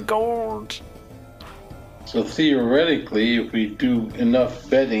 200 gold. So theoretically, if we do enough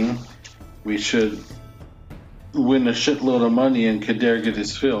betting, we should win a shitload of money and Kadir get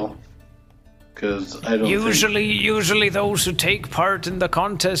his fill. Because I don't Usually those who take part in the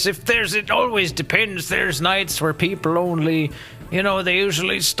contest, it always depends. There's nights where people only, they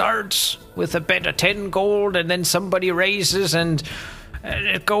usually start with a bet of 10 gold, and then somebody raises, and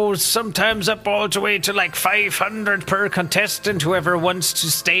it goes sometimes up all the way to like 500 per contestant, whoever wants to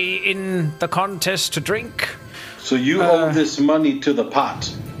stay in the contest to drink. So you owe this money to the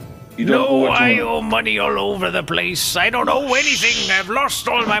pot. You don't owe it to I him. owe money all over the place. I don't owe anything. I've lost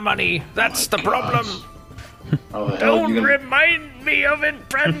all my money. That's the problem. How the hell Don't you gonna... remind me of it,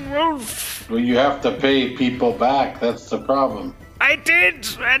 Brenwolf. Well, you have to pay people back. That's the problem. I did,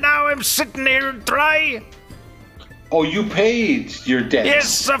 and now I'm sitting here dry. Oh, you paid your debt.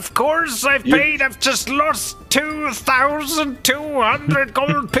 Yes, of course I've paid. I've just lost 2,200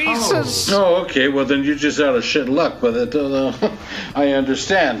 gold pieces. Oh, okay. Well, then you're just out of shit luck. But I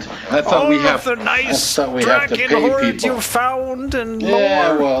understand. I thought we have the nice to dragon pay hoard people. you found and Yeah,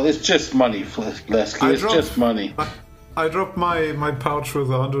 lore. well, it's just money, Lesky. It's just money. I dropped my pouch with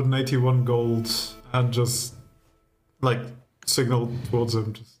 181 gold and just signaled towards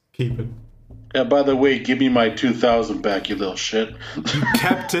him. Just keep it. Yeah, by the way, give me my 2,000 back, you little shit. You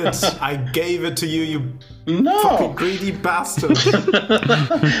kept it. I gave it to you, you No. fucking greedy bastard.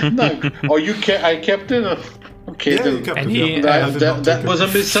 No. Oh, I kept it? Okay, Yeah, then. you kept And it. he- Yeah, That was a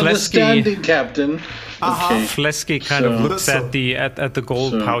misunderstanding, Captain. Okay. Flesky kind So- of looks So- at the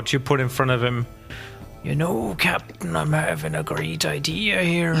gold pouch you put in front of him. You know, Captain, I'm having a great idea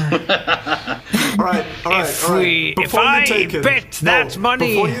here. All right. If I bet that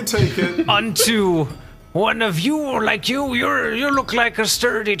money before you take it, onto one of you, like you look like a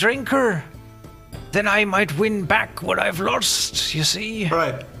sturdy drinker, then I might win back what I've lost, you see? all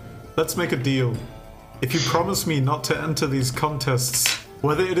right, let's make a deal. If you promise me not to enter these contests,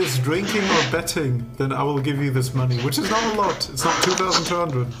 whether it is drinking or betting, then I will give you this money, which is not a lot. It's not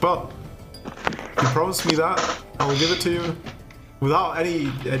 2,200, but if you promise me that, I will give it to you without any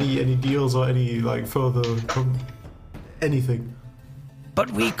deals or any further anything.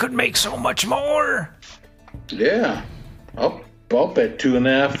 But we could make so much more. Yeah. I'll bet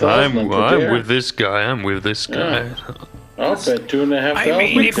 2,500. I'm with this guy. I'll bet 2,500. I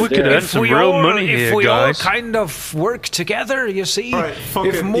mean, if we could earn some real money here, if we guys. all kind of work together, you see, All right, fuck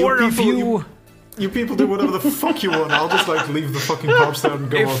if it. more of you. You people do whatever the fuck you want. I'll just leave the fucking pouch there and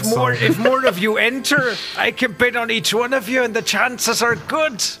go outside. If more of you enter, I can bet on each one of you, and the chances are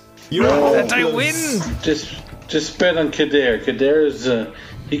good that I win. Just bet on Kader. Kader is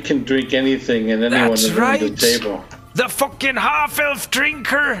he can drink anything and anyone That's around the right. table. The fucking half-elf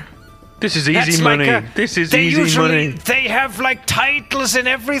drinker. This is That's easy like money. This is easy money. They have titles and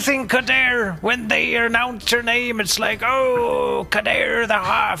everything, Kader. When they announce your name, it's like, oh, Kader, the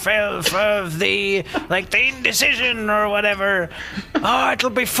half-elf of the indecision or whatever. Oh, it'll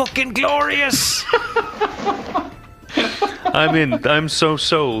be fucking glorious. I'm so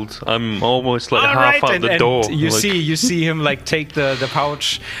sold. I'm almost half Alright, out the door. You see him take the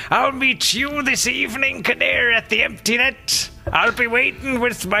pouch. I'll meet you this evening, Kader, at the empty net. I'll be waiting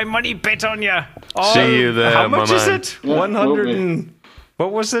with my money bet on you. See you there, How much my is man. it? 100 and...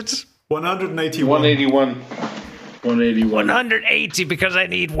 What was it? 181. 181. 181. 180 because I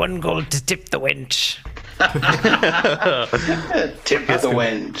need 1 gold to tip the wench. Tip of the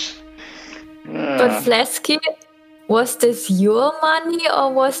wench. But Flesky, was this your money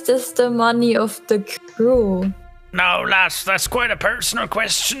or was this the money of the crew? Now, lass, that's quite a personal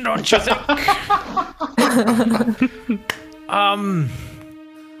question, don't you think?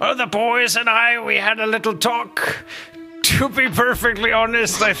 Well, the boys and I, we had a little talk. To be perfectly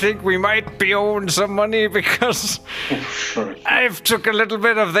honest, I think we might be owed some money because I've took a little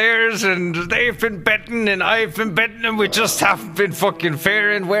bit of theirs and they've been betting and I've been betting and we just haven't been fucking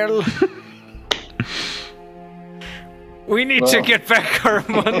faring well. We need to get back our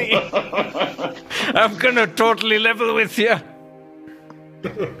money. I'm gonna totally level with you.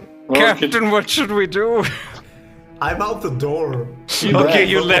 Captain, what should we do? I'm out the door. Okay,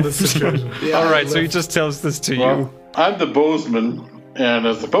 you left. Yeah, Alright, I so he left. just tells this to you. Well, I'm the bowsman, and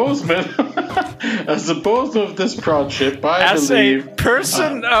as the bowsman, as the bowsman of this prod ship, I As believe. a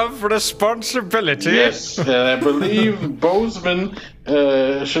person of responsibility. Yes, I believe bowsman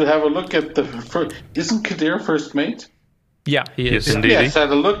should have a look at the. Isn't Kadir first mate? Yeah, he is. Yes, indeed. Yes, had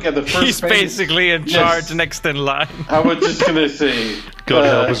a look at the first He's mate. basically in Yes. charge, next in line. I was just gonna say. God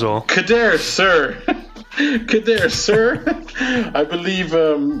help us all. Kadir, sir. Kadir, sir. I believe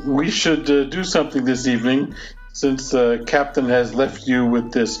we should do something this evening, since Captain has left you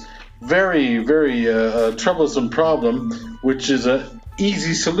with this very, very troublesome problem, which is an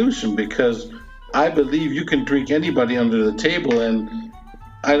easy solution, because I believe you can drink anybody under the table, and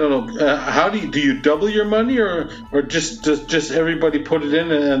I don't know. How do you double your money, or just everybody put it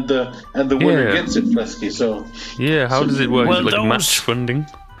in and the winner Yeah. gets it, Flesky? So Yeah, how does it work? Well, Is it like those- match funding?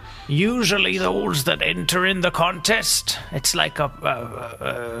 Usually those that enter in the contest, it's like an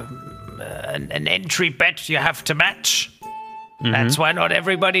entry bet you have to match. That's why not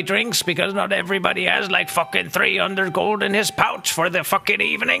everybody drinks, because not everybody has like fucking 300 gold in his pouch for the fucking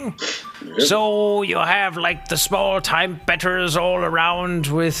evening. So you have like the small time betters all around,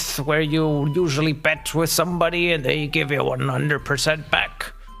 with where you usually bet with somebody and they give you 100%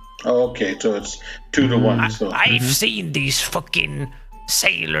 back. okay, so it's 2 to 1. So I've seen these fucking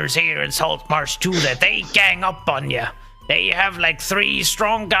sailors here in Saltmarsh too that they gang up on you. They have like 3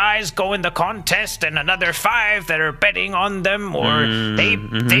 strong guys go in the contest and another 5 that are betting on them, or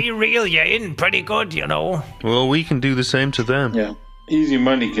they reel you in pretty good, you know. Well, we can do the same to them. Yeah. Easy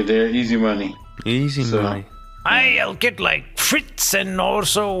money, Kadir. Easy money. Easy money. I'll get like Fritz and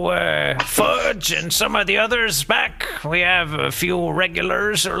also Fudge and some of the others back. We have a few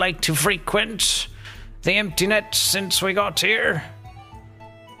regulars who like to frequent the empty net since we got here.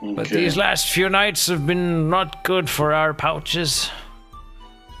 Okay. But these last few nights have been not good for our pouches.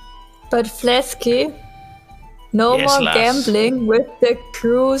 But Flesky, no Yes, more lass. gambling with the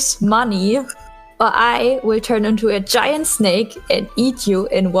crew's money, or I will turn into a giant snake and eat you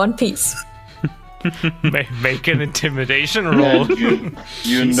in one piece. Make an intimidation And roll.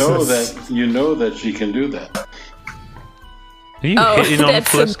 you know that she can do that. Are you Oh, hitting on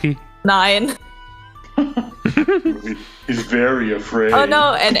that's a- Flesky? 9. He's very afraid. Oh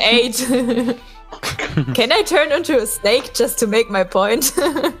no, an 8. Can I turn into a snake just to make my point?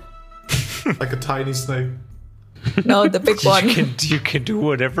 Like a tiny snake. No, the big one. You can do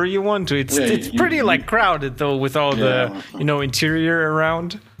whatever you want to. It's Yeah, it's pretty like crowded though with all the interior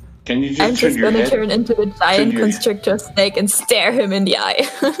around. Can you just I'm turn just your gonna head turn into a giant your- constrictor snake and stare him in the eye.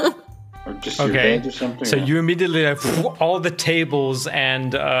 or just your Okay, head or something? so or- you immediately all the tables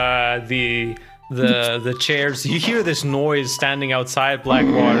and the chairs. You hear this noise standing outside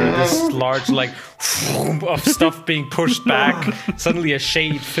Blackwater. This large like of stuff being pushed back. Suddenly a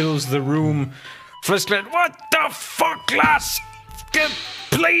shade fills the room. Flesky, what the fuck, lass?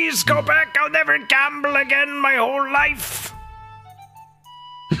 Please go back. I'll never gamble again my whole life.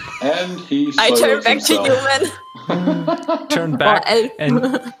 And he I turn soils back to himself. human. Turn back,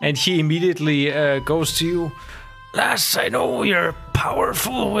 elf. and he immediately goes to you. Lass, I know you're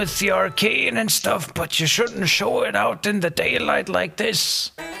powerful with the arcane and stuff, but you shouldn't show it out in the daylight like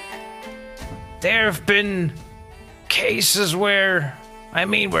this. There have been cases where, I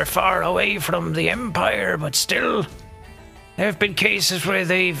mean, we're far away from the Empire, but still, there have been cases where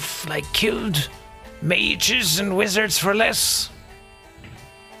they've, like, killed mages and wizards for less.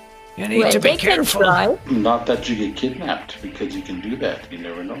 You need Well, to be they can careful. try. Not that you get kidnapped, because you can do that. You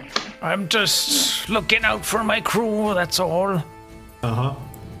never know. I'm just looking out for my crew, that's all.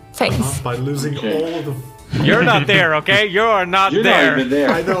 Thanks. By losing Okay. all of the. You're not there, okay? You are not You're there. not even there.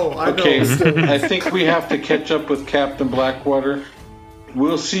 I know. Okay, Still. I think we have to catch up with Captain Blackwater.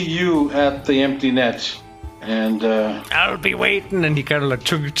 We'll see you at the empty net. And, I'll be waiting, and he kind of like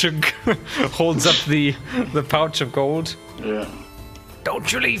chug holds up the pouch of gold. yeah.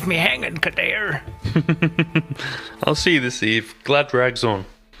 Don't you leave me hanging, Kadir. I'll see you this eve. Glad rag's on.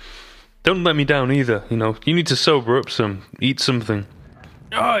 Don't let me down either. You know, you need to sober up some. Eat something.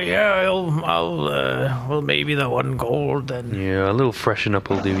 Oh yeah, well maybe the 1 gold then. Yeah, a little freshen up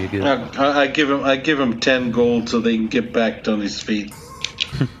will do you good. I give him 10 gold so they can get back on his feet.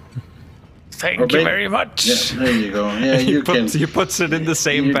 Thank Or you maybe- very much. Yeah, there you go. Yeah, you can. He puts it in the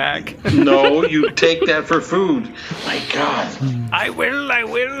same bag. No, you take that for food. My God. I will.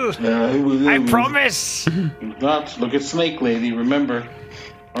 I promise. Not look at Snake Lady. Remember.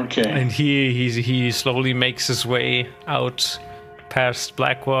 Okay. And he slowly makes his way out past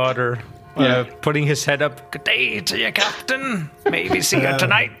Blackwater, Yeah. putting his head up. Good day to you, Captain. Maybe see you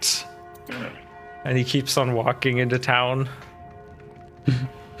tonight. And he keeps on walking into town.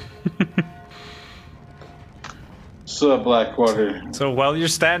 So Blackwater. So while you're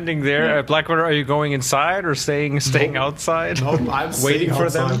standing there, Blackwater, are you going inside or staying outside? No, I'm Waiting staying for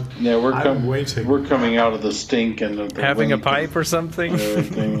outside. them? Yeah, I'm waiting. We're coming out of the stink and the Having a wind pipe or something? and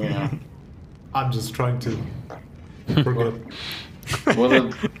everything. Yeah. I'm just trying to forget.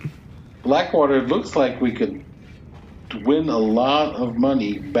 Well, Blackwater looks like we could win a lot of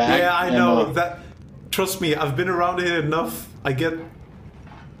money back. Yeah, I and, know that. Trust me, I've been around here enough. I get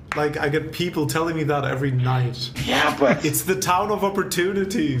people telling me that every night. Yeah, but It's the town of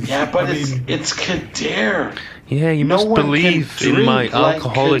opportunities. yeah, but I mean, it's Kadir. Yeah, you No must one can believe in drink my like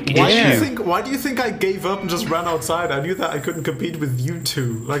alcoholic Kadir. issue. why do you think I gave up and just ran outside? I knew that I couldn't compete with you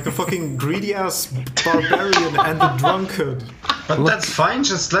two, like the fucking greedy ass barbarian and the drunkard. But that's fine,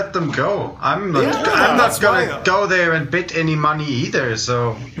 just let them go. I'm not, Yeah, I'm that's not gonna why- go there and bid any money either,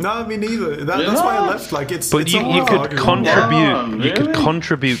 so... No, me neither. That's why I left. Like it's. But it's you, a you hard could argument. contribute. Come on, You could really?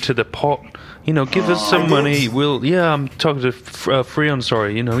 contribute to the pot. You know, give us some I money. did. We'll. Yeah, I'm talking to Freon.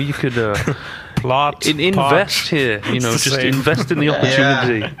 Sorry. You know, you could Plot. invest here. You know, It's the just same. invest in the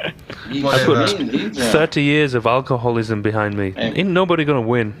opportunity. I put 30 years of alcoholism behind me. And- Ain't nobody gonna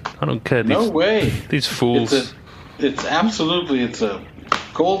win. I don't care. No These, way. these fools. It's a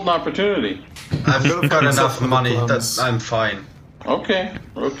golden opportunity. I've got find enough myself money other that plans. I'm fine. Okay.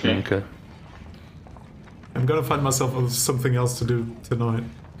 Okay. I'm gonna find myself something else to do tonight.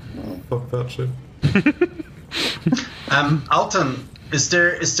 Fuck that shit. Alton, is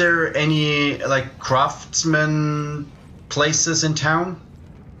there any like craftsman places in town?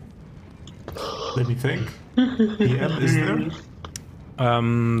 Let me think. PM, is there?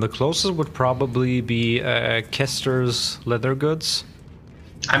 The closest would probably be Kester's Leather Goods.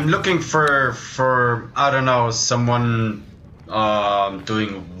 I'm looking for I don't know, someone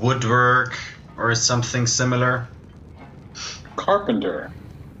doing woodwork or something similar. Carpenter.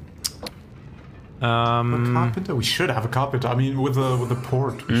 A carpenter? We should have a carpenter. I mean, with the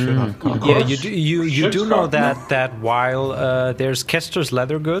port, we should have a carpenter. Yeah, you do know that while there's Kester's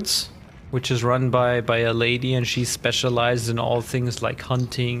Leather Goods, which is run by a lady, and she's specialized in all things like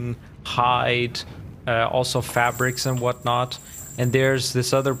hunting, hide, also fabrics and whatnot. And there's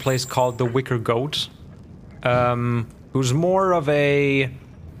this other place called the Wicker Goat, who's more of a,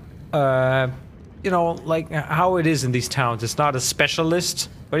 like how it is in these towns. It's not a specialist,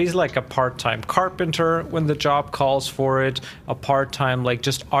 but he's like a part-time carpenter when the job calls for it, a part-time like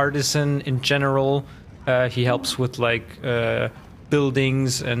just artisan in general. He helps with like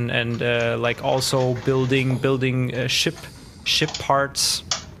buildings and like also building ship parts.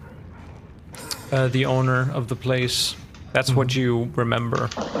 The owner of the place. That's what you remember.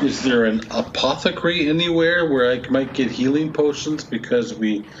 Is there an apothecary anywhere where I might get healing potions? Because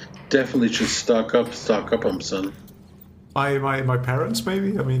we definitely should stock up them, son. My parents,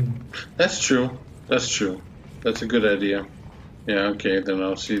 maybe? I mean... That's true. That's a good idea. Yeah, okay, then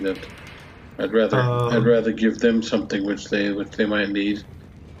I'll see that. I'd rather give them something which they might need,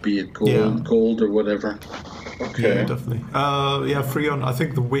 be it gold or whatever. Okay. Yeah, definitely. Freon, I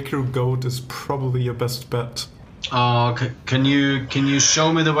think the Wicker Goat is probably your best bet. Can you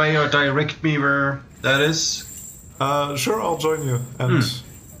show me the way or direct me where that is? Sure, I'll join you and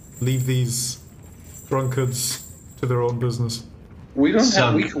leave these drunkards to their own business. We don't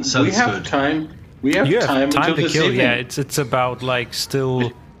have. We have good. time. We have time to this kill. evening. Yeah, it's about like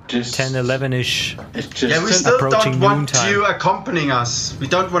still 10, 11-ish. Yeah, we still don't want noontime. you accompanying us. We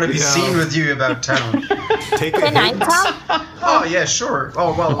don't want to be seen with you about town. Can I come? Oh yeah, sure.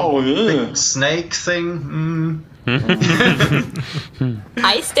 Oh well. Oh yeah. Big snake thing.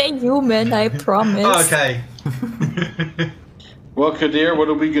 I stay human, I promise. Okay. Well, Kadir, what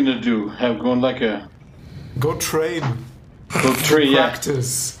are we gonna do? Have Go train. Go train? Yeah.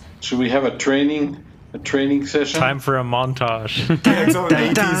 Practice. Should we have a training session? Time for a montage. Yeah, exactly.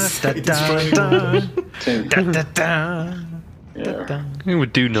 80s Yeah. It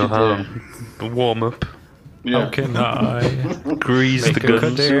would do no harm. A warm up. Yeah. How can I Grease the make a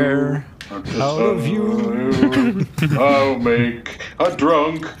guns. Kadir out of you? I'll make a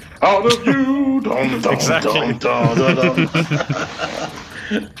drunk out of you. Dum, dum, Exactly. dum, dum, dum,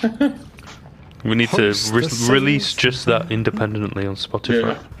 dum. We need to Host the release sales. just that independently on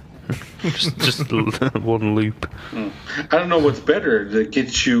Spotify. just one loop. I don't know what's better, that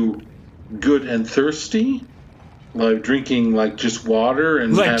gets you good and thirsty, like drinking like just water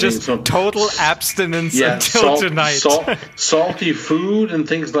and Like having just some total abstinence until tonight. salty food and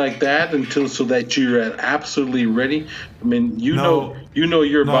things like that so that you're absolutely ready. I mean, you know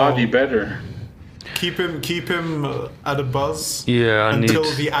your body better. Keep him at a buzz. Yeah, until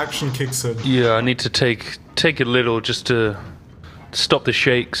the action kicks in. Yeah, I need to take a little just to stop the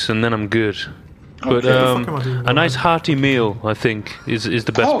shakes, and then I'm good. But a nice hearty meal, I think, is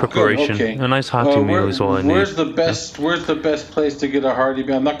the best preparation. Good, okay. A nice hearty meal is all I need. Where's the best place to get a hearty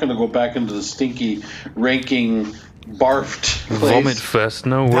meal? I'm not going to go back into the stinky, ranking, barfed place. Vomit fest?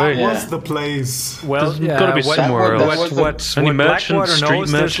 No That way. was the place. Well, There's gotta be somewhere else. What Any merchants, Blackwater street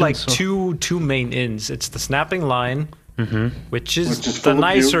knows, there's like merchants, two main inns. It's the Snapping Line, which is Which is the full of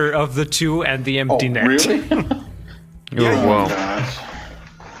nicer of the two, and the Empty Net. Really? Oh, wow. God.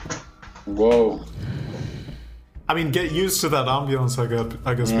 Whoa. I mean, get used to that ambience, I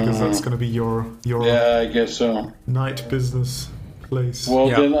guess, because that's going to be your Yeah, I guess so. night business place. Well,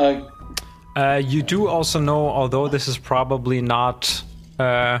 Yeah. then You do also know, although this is probably not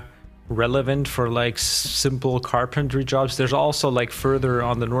relevant for like simple carpentry jobs, there's also like further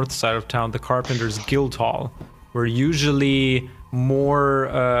on the north side of town, the Carpenter's Guild Hall, where usually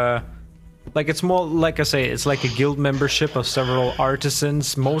more like it's more like I say, it's like a guild membership of several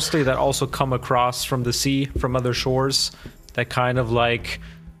artisans, mostly that also come across from the sea, from other shores, that kind of like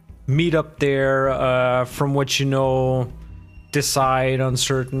meet up there, from what you know, decide on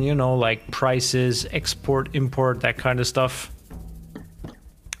certain, like prices, export, import, that kind of stuff.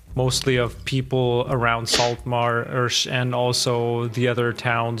 Mostly of people around Saltmar and also the other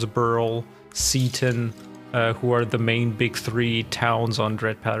towns, Burl, Seaton, who are the main big 3 towns on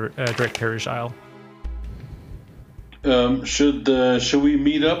Dread Parish Isle. Should we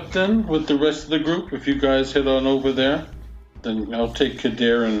meet up then with the rest of the group? If you guys head on over there, then I'll take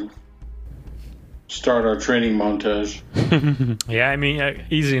Kadir and start our training montage. Yeah, I mean,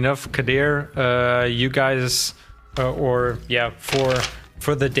 easy enough. Kadir, you guys, for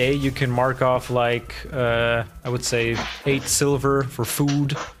the day, you can mark off like I would say 8 silver for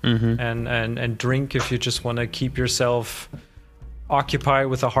food and drink if you just want to keep yourself occupied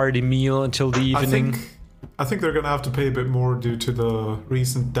with a hearty meal until the evening. I think they're gonna have to pay a bit more due to the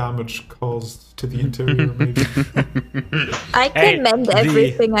recent damage caused to the interior, maybe. I can mend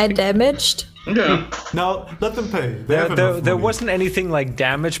everything I damaged. Yeah. No, let them pay. There wasn't anything like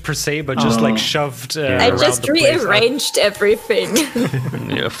damage per se, but just like shoved. I around just the place. rearranged everything.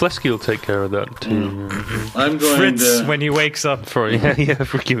 Yeah, Flesky will take care of that too. I'm going Fritz, to... when he wakes up, forgive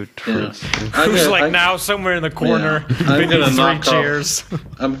it, Fritz. who's like now somewhere in the corner beneath 3 chairs.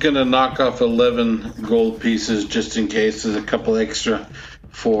 I'm gonna knock off 11 gold pieces just in case there's a couple extra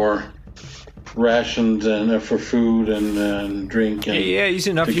for rations and for food and drink. And yeah,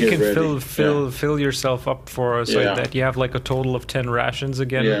 easy enough. You can fill yourself up for so that you have like a total of 10 rations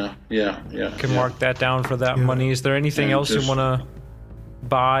again. Yeah. You can mark that down for that money. Is there anything else you want to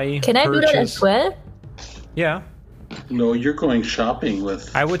buy? Can I do that as well? Yeah. No, you're going shopping with.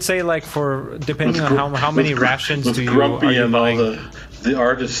 I would say like for depending on how many rations with are Grumpy you and buying? all the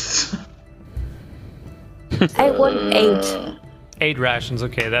artists. I want 8. 8 rations,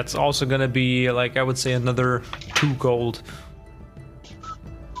 okay. That's also gonna be like I would say another 2 gold.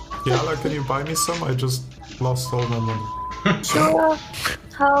 Yeah, like, can you buy me some? I just lost all my money. Sure.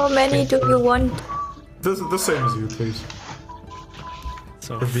 How many do you want? The same as you, please.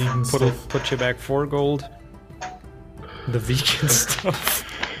 So The vegan stuff. put you back 4 gold. The vegan stuff.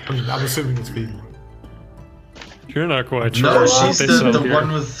 I mean, I'm assuming it's vegan. You're not quite sure. No, what she's they the sell here.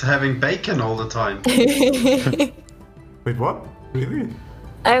 one with having bacon all the time. Wait, what? Really?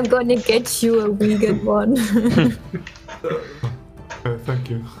 I'm gonna get you a vegan one. Okay, thank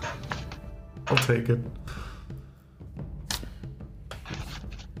you. I'll take it.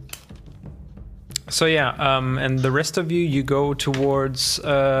 So yeah, and the rest of you go towards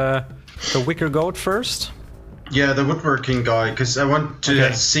the Wicker Goat first. Yeah, the woodworking guy, because I want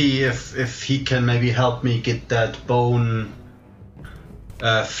to see if he can maybe help me get that bone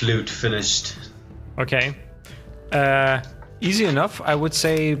flute finished. Okay. Easy enough, I would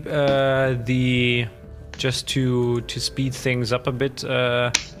say. Just to speed things up a bit,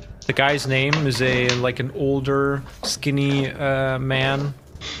 the guy's name is an older, skinny man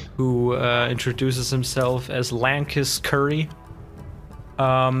who introduces himself as Lankis Curry.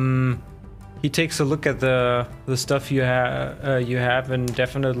 He takes a look at the stuff you have and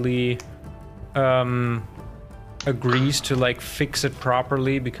definitely agrees to like fix it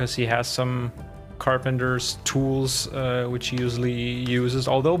properly because he has some carpenter's tools which he usually uses.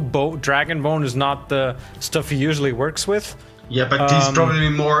 Although dragon bone is not the stuff he usually works with. Yeah, but he's probably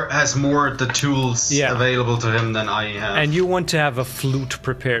has more the tools available to him than I have. And you want to have a flute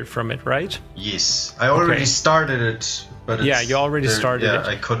prepared from it, right? Yes, I already started it. But yeah, you already started it.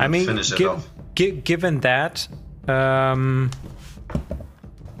 I couldn't finish it off. Given that,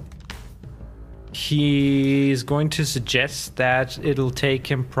 he's going to suggest that it'll take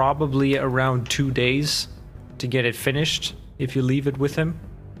him probably around 2 days to get it finished if you leave it with him.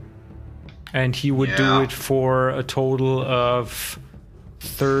 And he would do it for a total of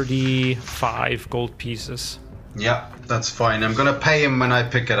 35 gold pieces. Yeah, that's fine. I'm gonna pay him when I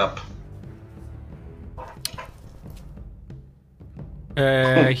pick it up.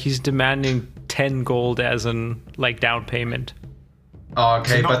 He's demanding 10 gold as an down payment.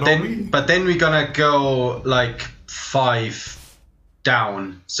 Okay, but then we're gonna go like 5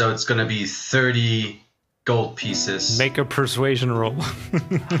 down, so it's gonna be 30 gold pieces. Make a persuasion roll.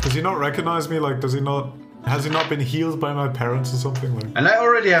 Does he not recognize me? Like, has he not been healed by my parents or something? Like? And I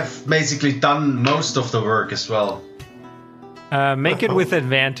already have basically done most of the work as well. Make it with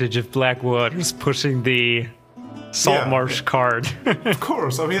advantage if Blackwood is pushing the Saltmarsh card. Of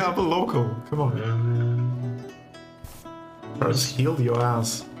course, I mean, I'm a local. Come on. First, heal your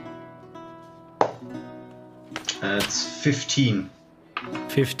ass. It's 15.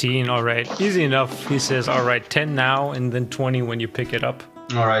 15, alright. Easy enough. He says, alright, 10 now and then 20 when you pick it up.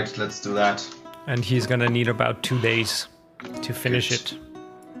 Alright, let's do that. And he's gonna need about 2 days to finish it.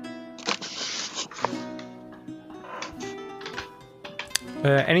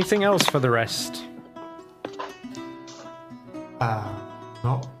 Anything else for the rest?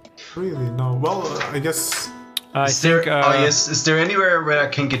 Not really, no. Well, I guess Is there anywhere where I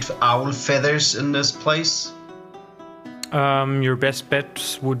can get owl feathers in this place? Your best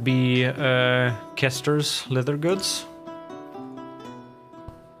bet would be Kester's leather goods.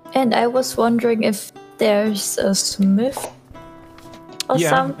 And I was wondering if there's a smith or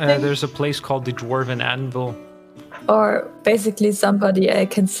something. There's a place called the Dwarven Anvil. Or basically somebody I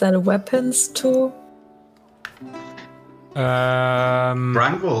can sell weapons to.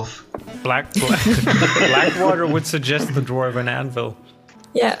 Brandwolf. Blackwater would suggest the Dwarven Anvil.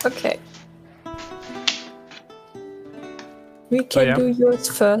 Yeah, okay. We can do yours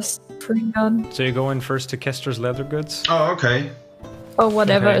first, Freon. So you go in first to Kester's leather goods? Oh, okay. Or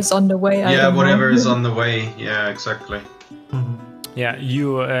whatever is on the way. Whatever is on the way. Yeah, exactly. Mm-hmm. Yeah,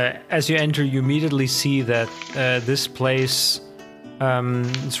 you as you enter, you immediately see that this place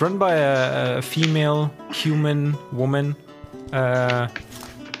it's run by a female human woman.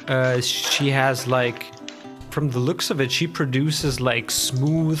 She has from the looks of it, she produces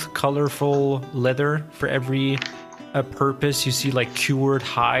smooth, colorful leather for every purpose. You see cured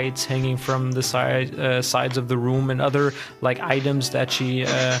hides hanging from the sides of the room, and other items that she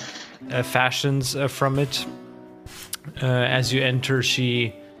fashions from it. As you enter,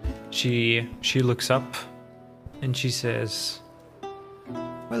 she looks up and she says,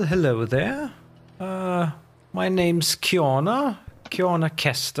 "Well, hello there. My name's Kiona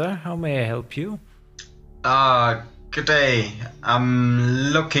Kester. How may I help you?" Good day. I'm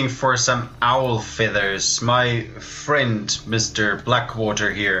looking for some owl feathers. My friend, Mr.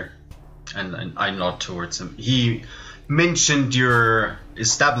 Blackwater here, and I nod towards him. He mentioned your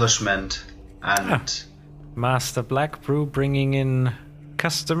establishment and... Master Blackbrew bringing in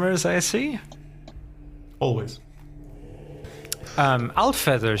customers, I see. Always. Owl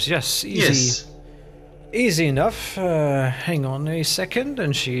feathers, yes, easy. Yes. Easy enough. Hang on a second.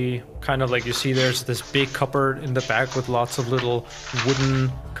 And she kind of you see there's this big cupboard in the back with lots of little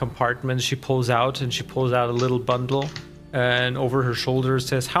wooden compartments she pulls out, and she pulls out a little bundle, and over her shoulder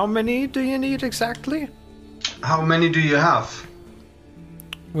says, "How many do you need exactly?" How many do you have?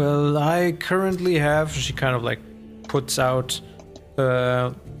 Well, I currently have, she kind of puts out,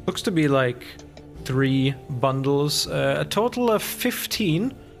 looks to be 3 bundles, a total of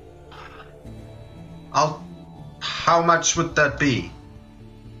 15. How much would that be?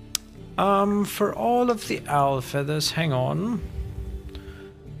 For all of the owl feathers, hang on.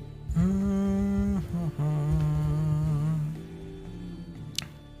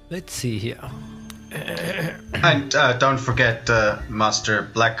 Let's see here. And don't forget the Master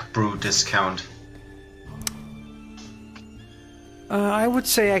Blackbrew discount. I would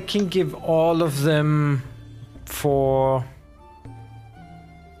say I can give all of them for...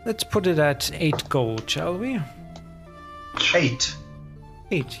 Let's put it at 8 gold, shall we? 8?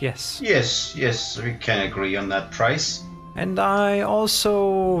 8, yes. Yes, we can agree on that price. And I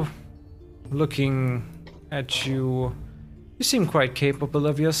also... Looking at you... You seem quite capable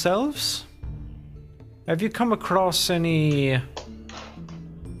of yourselves. Have you come across any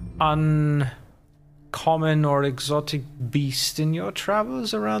uncommon or exotic beast in your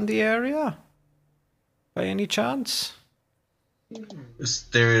travels around the area? By any chance? Is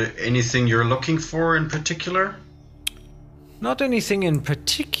there anything you're looking for in particular? Not anything in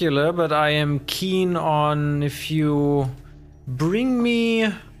particular, but I am keen on if you bring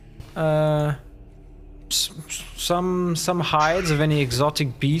me some hides of any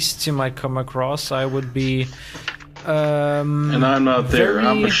exotic beasts you might come across. I would be and I'm not there.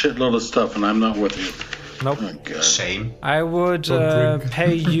 I'm a shitload of stuff and I'm not with you. Nope. Oh, God. Shame. I would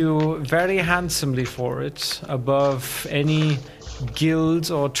pay you very handsomely for it, above any guild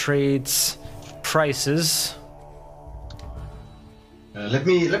or trades prices. Let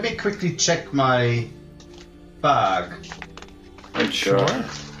me quickly check my bag. Sure.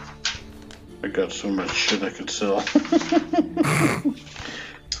 I got so much shit I could sell.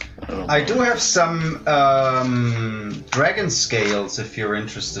 I do have some dragon scales if you're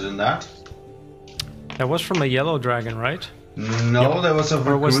interested in that. That was from a yellow dragon, right? No, that was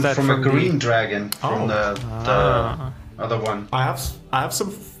from a green dragon. From the other one. I have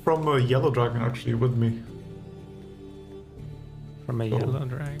some from a yellow dragon actually with me. From a yellow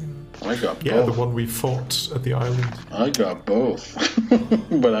dragon. I got both. Yeah, the one we fought at the island. I got both,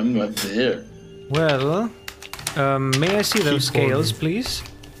 but I'm not there. Well, may I see those scales, please?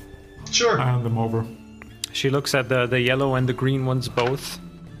 Sure. I hand them over. She looks at the yellow and the green ones both.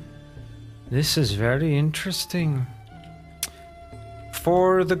 This is very interesting.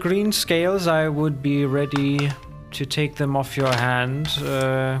 For the green scales, I would be ready to take them off your hand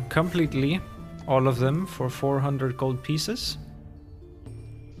completely, all of them, for 400 gold pieces.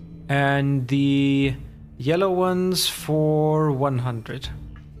 And the Yellow ones for 100.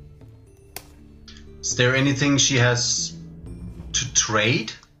 Is there anything she has to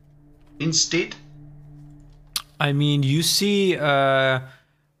trade instead? I mean, you see,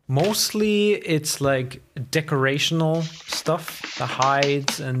 mostly it's like decorational stuff, the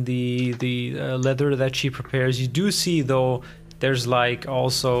hides and the leather that she prepares. You do see, though, there's like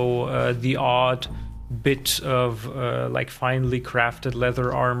also the odd bit of like finely crafted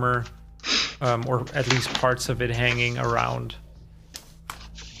leather armor, or at least parts of it hanging around.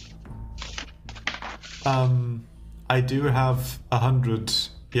 I do have 100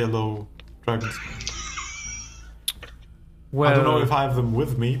 yellow dragons. Well, I don't know if I have them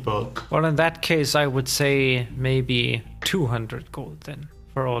with me, but... Well, in that case, I would say maybe 200 gold then,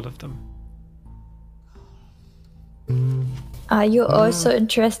 for all of them. Are you also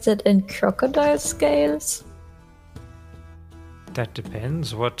interested in crocodile scales? That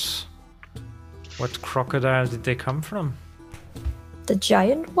depends. What crocodile did they come from? The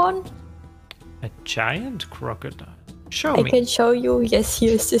giant one? A giant crocodile? Show I me. can show you. Yes,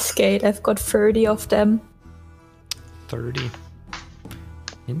 here's the scale. I've got 30 of them. 30.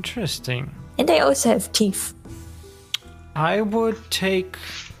 Interesting. And they also have teeth. I would take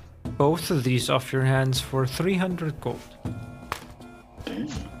both of these off your hands for 300 gold.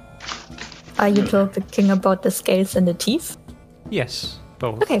 Are you talking about the scales and the teeth? Yes,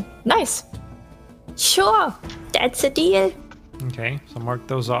 both. Okay, nice. Sure, that's a deal. Okay, so mark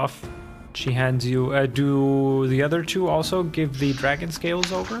those off. She hands you. Do the other two also give the dragon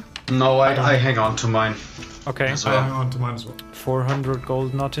scales over? No, I hang on to mine. Okay. I hang on to mine as well. 400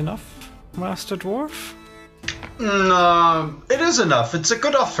 gold not enough, Master Dwarf? No, it is enough. It's a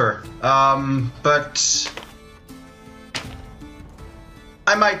good offer. But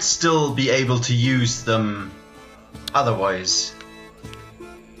I might still be able to use them otherwise.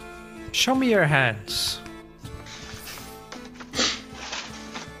 Show me your hands.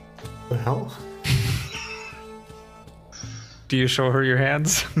 The hell? Do you show her your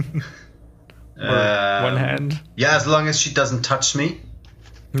hands? Or one hand? Yeah, as long as she doesn't touch me.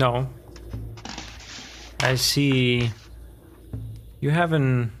 No. I see. You have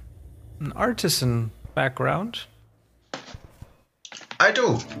an artisan background. I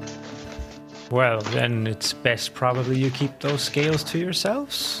do. Well, then it's best probably you keep those scales to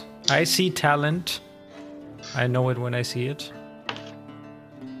yourselves. I see talent. I know it when I see it.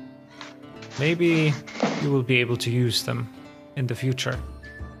 Maybe you will be able to use them in the future.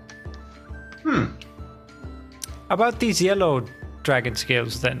 About these yellow dragon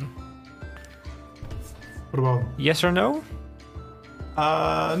scales, then? What about... Yes or no?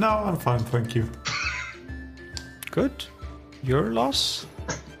 No, I'm fine, thank you. Good. Your loss?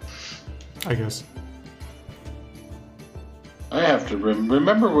 I guess. I have to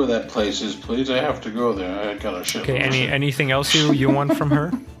remember where that place is, please. I have to go there. I got a ship. Okay, anything else you want from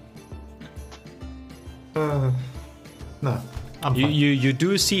her? No, I'm fine. You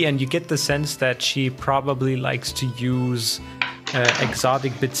do see, and you get the sense that she probably likes to use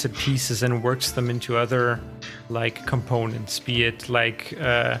exotic bits and pieces and works them into other like components, be it like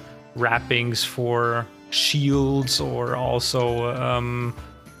wrappings for shields or also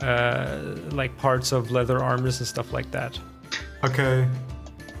like parts of leather armors and stuff like that. Okay.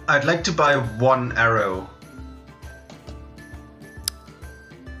 I'd like to buy one arrow.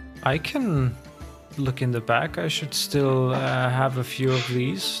 I can look in the back. I should still have a few of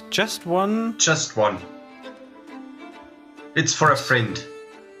these. Just one? Just one. It's for a friend.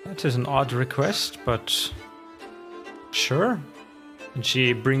 That is an odd request, but sure. And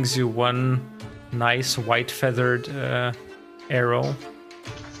she brings you one nice white feathered arrow.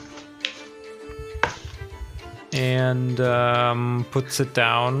 And puts it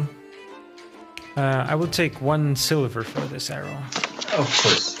down. I will take 1 silver for this arrow. Of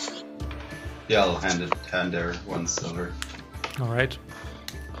course. Yeah, I'll hand her 1 silver. All right.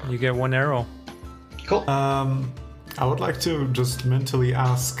 You get 1 arrow. Cool. I would like to just mentally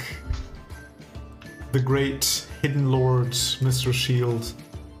ask the great hidden lord, Mr. Shield.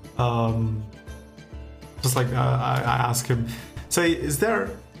 Just like I ask him, say, is there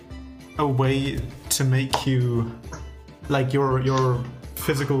a way to make you, like your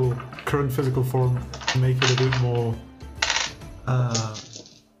current physical form, to make it a bit more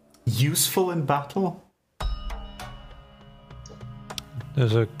useful in battle?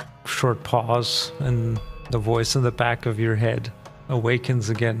 There's a short pause, and the voice in the back of your head awakens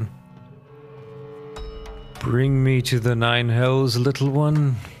again. Bring me to the 9 hells, little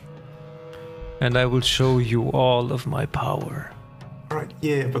one, and I will show you all of my power. Right,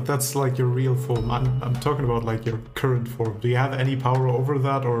 yeah, but that's like your real form. I'm talking about like your current form. Do you have any power over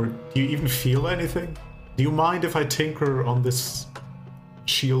that, or do you even feel anything? Do you mind if I tinker on this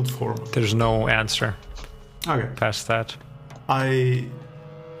shield for me? There's no answer Okay. past that. I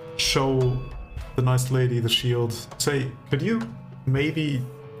show the nice lady the shield. Say, would you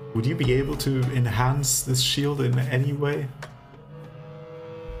be able to enhance this shield in any way?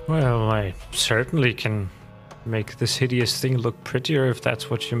 Well, I certainly can make this hideous thing look prettier if that's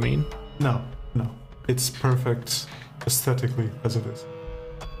what you mean. No. It's perfect aesthetically as it is.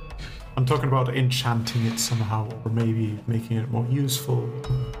 I'm talking about enchanting it somehow, or maybe making it more useful,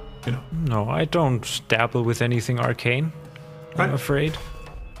 you know. No, I don't dabble with anything arcane, I'm Right. afraid.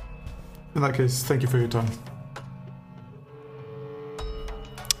 In that case, thank you for your time.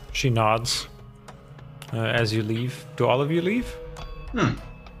 She nods as you leave. Do all of you leave?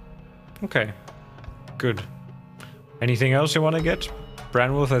 Okay, good. Anything else you want to get?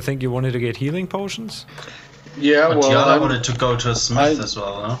 Branwolf, I think you wanted to get healing potions? Yeah, But well, Tiana wanted to go to a smith as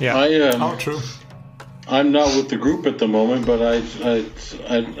well, no? Yeah. Oh, true. I'm not with the group at the moment, but I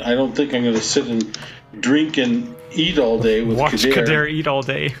don't think I'm going to sit and drink and eat all day with Watch Kadir. Kadir eat all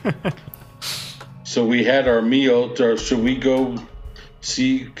day. So we had our meal. Should we go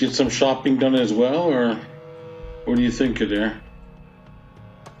get some shopping done as well, or what do you think, Kadir?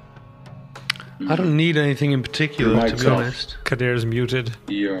 I don't need anything in particular, Your to mic's be off. honest. Kadir's muted.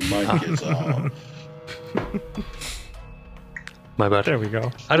 Your mic is off. My bad. There we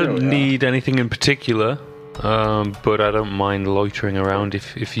go. I There don't we are. need anything in particular, but I don't mind loitering around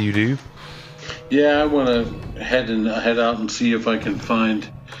if you do. Yeah, I want to head out and see if I can find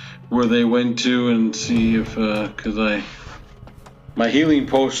where they went to, and see if because my healing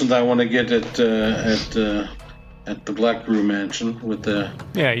potions I want to get at the Black Brew Mansion with the.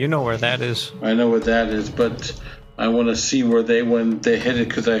 Yeah, you know where that is. I know what that is, but I want to see where they headed,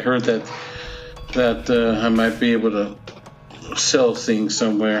 because I heard that I might be able to sell things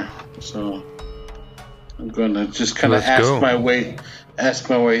somewhere. So I'm gonna just kind of Let's go. ask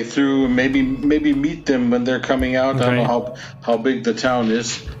my way through, and maybe meet them when they're coming out. I don't know how big the town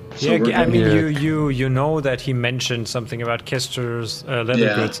is. So we're I gonna- mean, you know that he mentioned something about Kester's leather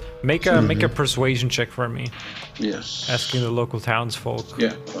Yeah. goods. Make a persuasion check for me, yes. asking the local townsfolk,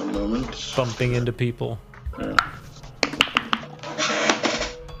 Yeah, one moment. bumping into people.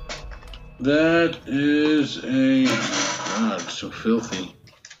 That is a God, so filthy.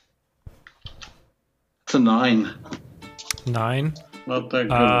 It's a 9. 9. Not that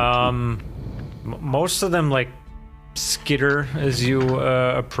good. Most of them like skitter as you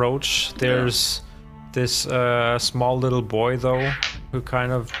approach. There's this small little boy though, who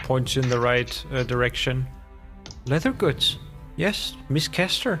kind of points you in the right direction. Leather goods, yes, Miss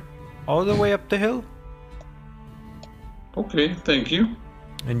Kester, all the way up the hill. Okay, thank you.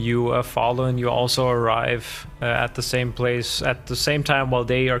 And you follow, and you also arrive at the same place at the same time while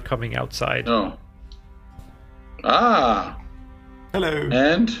they are coming outside. Oh. Ah. Hello.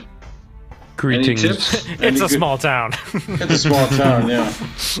 And Greetings. Any tips? It's a small town. It's a small town, yeah.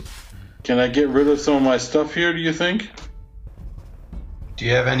 Can I get rid of some of my stuff here, do you think? Do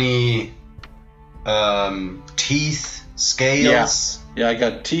you have any teeth, scales? Yeah, I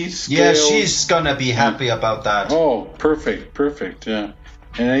got teeth, Yeah, scales. she's gonna be happy about that. Oh, perfect, yeah.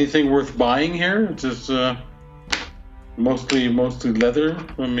 And anything worth buying here? Just mostly leather.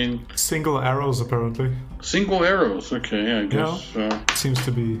 I mean, Single arrows, apparently. single arrows. Okay, I guess. Seems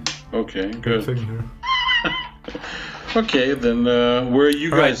to be Okay, a good. thing here. Okay, then where are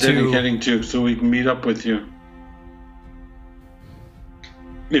you guys Alright, heading to, so we can meet up with you?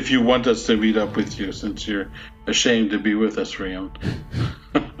 If you want us to meet up with you, since you're ashamed to be with us, Rayon.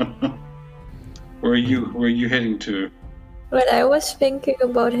 Where are you heading to? But I was thinking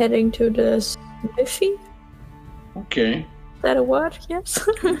about heading to the smithy. Okay. Is that a word? Yes.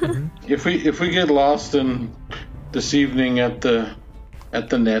 If we get lost in this evening at the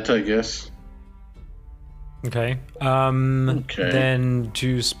net, I guess. Okay. Okay. Then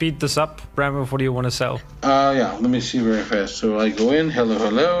to speed this up, Bramwell, what do you want to sell? Yeah, let me see very fast. So I go in,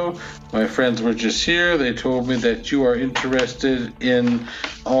 hello. My friends were just here. They told me that you are interested in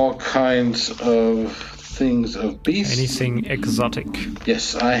all kinds of things of beasts. Anything exotic?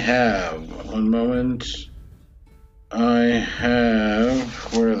 Yes, I have. One moment. I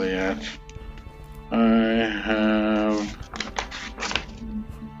have... Where are they at?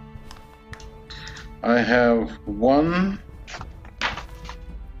 I have one...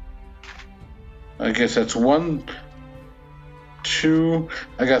 I guess that's 1, 2...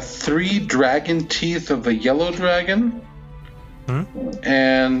 I got 3 dragon teeth of the yellow dragon.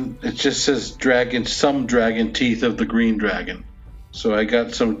 And it just says some dragon teeth of the green dragon. So I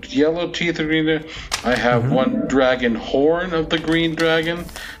got some yellow teeth of green there. I have one dragon horn of the green dragon.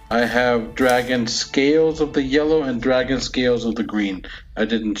 I have dragon scales of the yellow and dragon scales of the green. I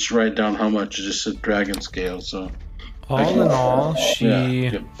didn't write down how much, it just said dragon scales. So all in all, she...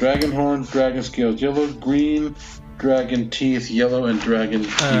 Dragon horn, dragon scales, yellow, green, dragon teeth, yellow, and dragon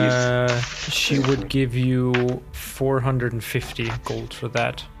teeth. She would give you 450 gold for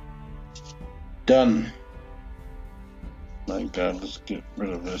that. Done. My God, let's get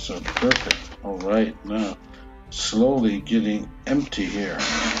rid of this. Oh, perfect. All right, now slowly getting empty here.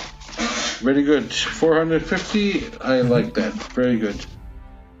 Very good. 450. I like that. Very good.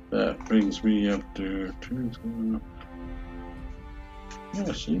 That brings me up to 2.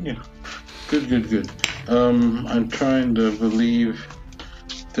 Yeah, see. Good. I'm trying to believe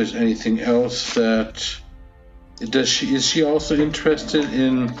if there's anything else that is she also interested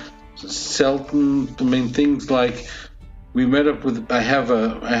in Selton? I mean, things like we met up with. I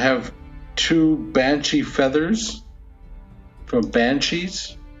have 2 banshee feathers from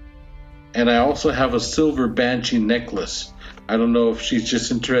banshees, and I also have a silver banshee necklace. I don't know if she's just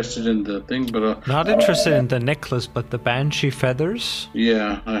interested in the thing, but not interested in the necklace, but the banshee feathers.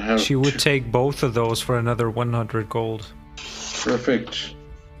 Yeah, I have. She would take both of those for another 100 gold. Perfect.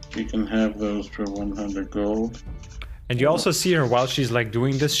 You can have those for 100 gold. And you also see her while she's like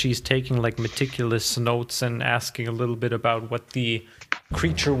doing this, she's taking like meticulous notes and asking a little bit about what the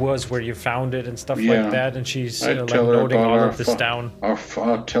creature was, where you found it and stuff like that, and she's like noting all of this down. I'll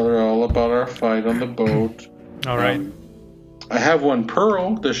tell her all about our fight on the boat. All right. I have 1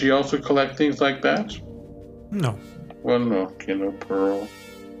 pearl. Does she also collect things like that? No. Well, no, okay, no pearl.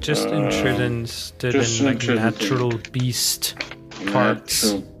 Just interested in like natural beast parts.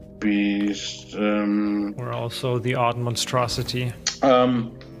 Natural beast. Or also the odd monstrosity.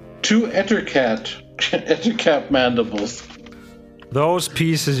 2 ettercat mandibles. Those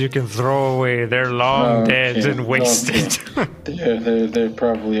pieces you can throw away. They're long dead and wasted. They're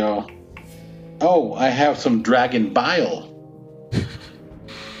probably all. Oh, I have some dragon bile.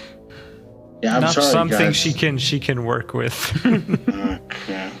 Yeah, I'm not sorry, something guys. she can work with.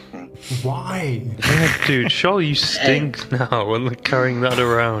 Okay. Why? Yeah, dude, surely you stink now when carrying that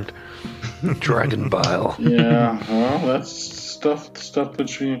around. Dragon bile. Yeah, well, that's stuff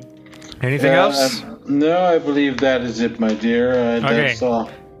that we... Anything else? No, I believe that is it, my dear. That's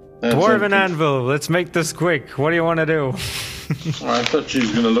all. Dwarven anvil, let's make this quick. What do you want to do? I thought she was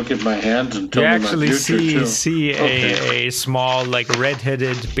going to look at my hands and tell me my future, you actually too. see a small, like,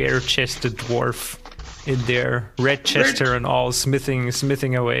 red-headed, bare-chested dwarf in there. Red-chester and all,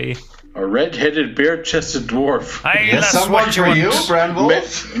 smithing away. A red-headed, bare-chested dwarf. That's what for you,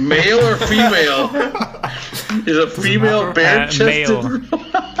 Branwolf? Male or female? Is a female bare-chested? Male.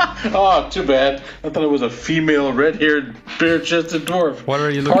 Oh, too bad. I thought it was a female red-haired, bare-chested dwarf. What are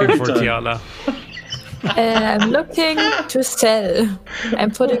you looking for, Tiala? I'm looking to sell. I'm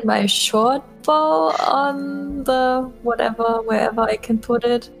putting my short bow on the wherever I can put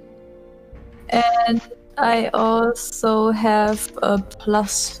it. And I also have a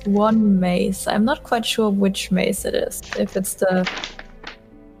 +1 mace. I'm not quite sure which mace it is. If it's the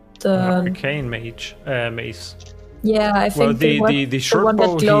arcane mace. Yeah, I think the short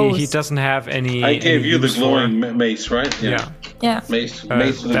bow, he doesn't have any. I gave you the glowing mace, right? Yeah. Mace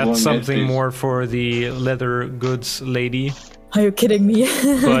that's something more for the leather goods lady. Are you kidding me?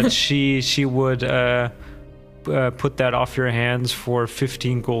 But she would put that off your hands for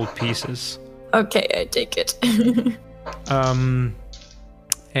 15 gold pieces. Okay, I take it.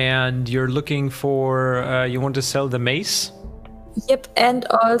 And you're looking for you want to sell the mace? Yep, and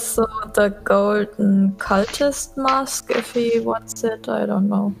also the golden cultist mask if he wants it. I don't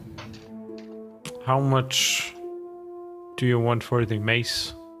know. How much do you want for the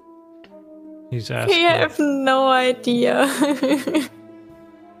mace? He's asking. I have no idea.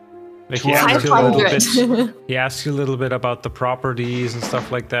 Like he asks you a little bit. 500. He asks you a little bit about the properties and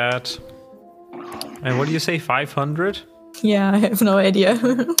stuff like that. And what do you say, 500? Yeah, I have no idea.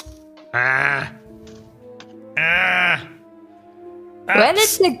 Well,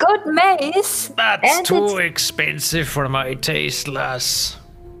 it's a good mace. That's too expensive for my taste, lass.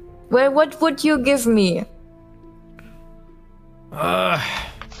 Well, what would you give me? I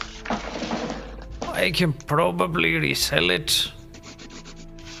can probably resell it.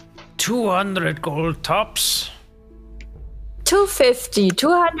 200 gold tops. 250.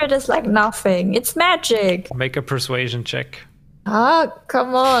 200 is like nothing. It's magic. Make a persuasion check. Ah,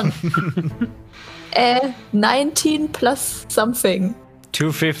 come on. 19 plus something.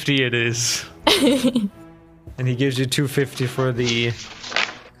 250 it is. And he gives you 250 for the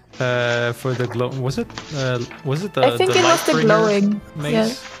for the glow. Was it the? I think it was the glowing. Mace?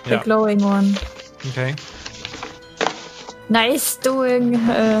 Yeah, the glowing one. Okay. Nice doing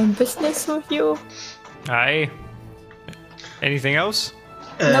business with you. Aye. Anything else?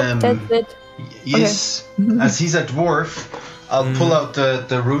 Nope, that's it. Yes. Okay. As he's a dwarf, I'll pull out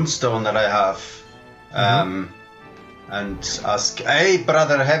the runestone that I have. And ask, hey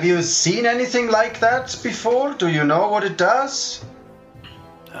brother, have you seen anything like that before? Do you know what it does?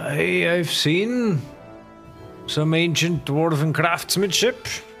 I've seen some ancient dwarven craftsmanship.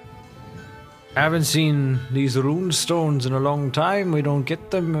 Haven't seen these rune stones in a long time. We don't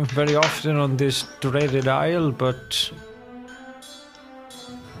get them very often on this dreaded isle, but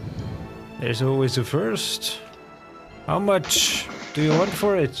there's always a first. How much do you want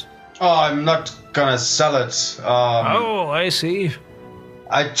for it? Oh, I'm not gonna sell it. Oh, I see.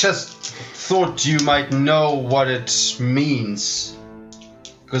 I just thought you might know what it means.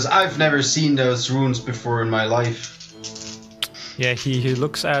 Because I've never seen those runes before in my life. Yeah, he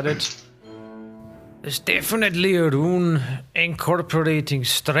looks at it. There's definitely a rune incorporating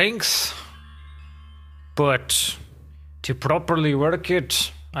strength, but to properly work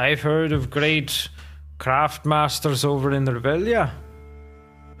it, I've heard of great craft masters over in Revelia.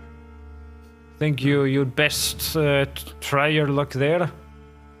 Think you'd best try your luck there.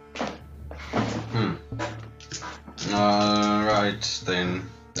 Alright, then.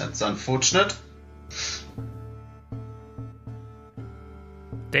 That's unfortunate.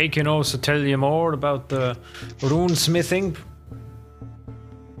 They can also tell you more about the rune smithing,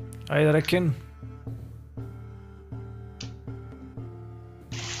 I reckon.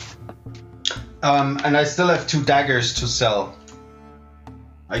 And I still have 2 daggers to sell.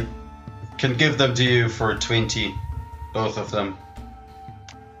 I can give them to you for 20. Both of them.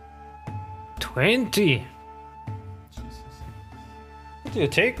 20? What do you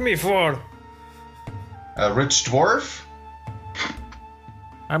take me for? A rich dwarf?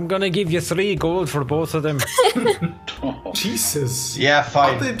 I'm gonna give you 3 gold for both of them. Jesus. Yeah,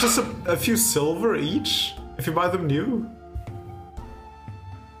 fine. Aren't they just a few silver each? If you buy them new?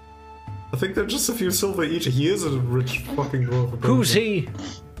 I think they're just a few silver each. He is a rich fucking dwarf. Who's he?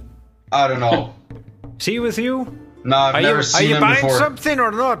 I don't know. Is he with you? No, I've never seen him buying before. something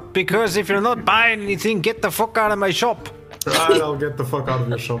or not? Because if you're not buying anything, get the fuck out of my shop. Right, I'll get the fuck out of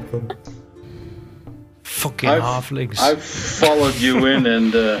your shop then. Fucking halflings. I've followed you in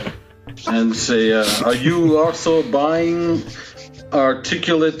and say, are you also buying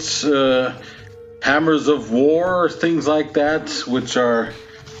articulate hammers of war, things like that, which are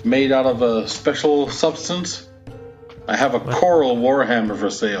made out of a special substance? I have a coral warhammer for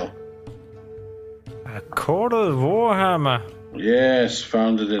sale. A coral warhammer? Yes,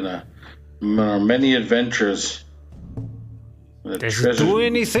 found it in our many adventures. Does it do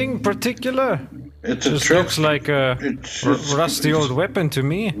anything particular? It just looks like a rusty old weapon to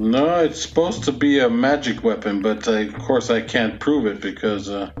me. No, it's supposed to be a magic weapon, but of course I can't prove it because...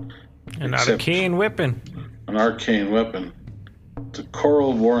 an arcane weapon. An arcane weapon. It's a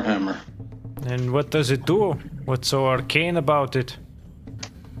coral warhammer. And what does it do? What's so arcane about it?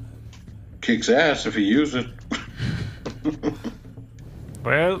 Kicks ass if you use it.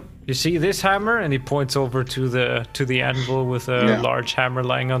 Well, you see this hammer? And he points over to the anvil with a large hammer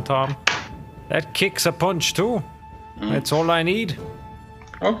lying on top. That kicks a punch too. That's all I need.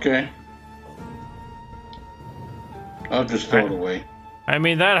 Okay. I'll just throw it away. I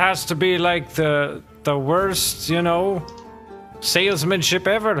mean, that has to be like the worst, salesmanship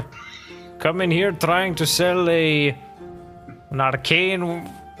ever. Come in here trying to sell an arcane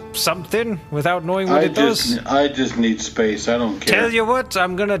something without knowing what it does. I just need space. I don't care. Tell you what,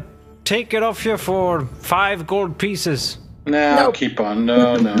 I'm gonna take it off you for 5 gold pieces. Nah, I'll keep on.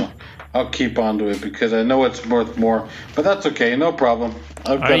 No. I'll keep on to it because I know it's worth more. But that's okay, no problem.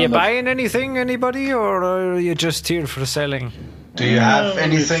 Are you buying anything, anybody, or are you just here for selling? Do you have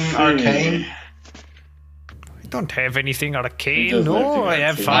anything arcane? I don't have anything arcane, no. I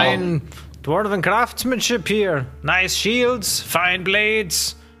have fine dwarven craftsmanship here. Nice shields, fine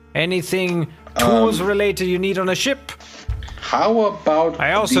blades, anything tools related you need on a ship. How about...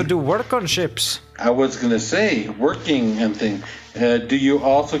 I also do work on ships. I was going to say, working and things. Can you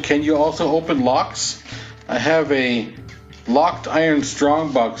also open locks? I have a locked iron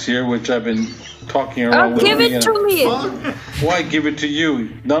strongbox here, which I've been talking around with. Give it to me. Why give it to you?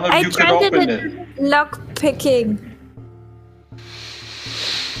 None of you can open it. Lock picking.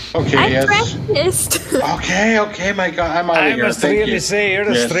 Okay, I practiced. Okay, my God, I'm out of here. I must really say, you're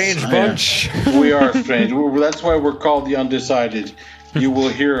a strange bunch. We are strange. That's why we're called the Undecided. You will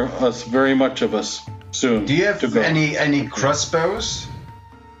hear us, very much of us, soon. Do you have any crossbows?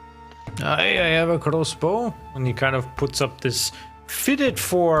 I have a crossbow. And he kind of puts up this fitted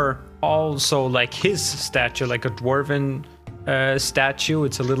for also like his statue, like a dwarven statue.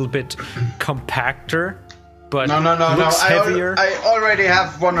 It's a little bit compactor, but looks heavier. I already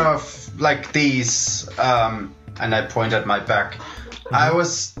have one of like these, and I point at my back. Mm-hmm. I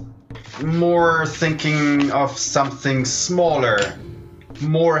was more thinking of something smaller,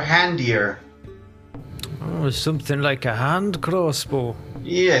 more handier. Oh, something like a hand crossbow.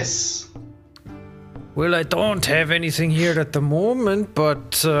 Yes. Well, I don't have anything here at the moment,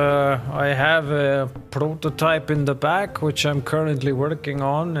 but I have a prototype in the back, which I'm currently working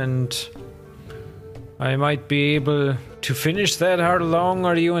on, and I might be able to finish that. How long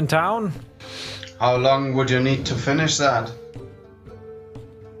are you in town? How long would you need to finish that?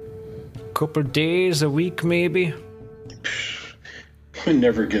 Couple days, a week maybe. We're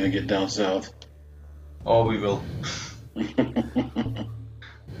never gonna get down south. Oh, we will.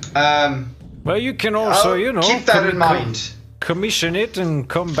 Well, you can also, keep that in mind. Commission it and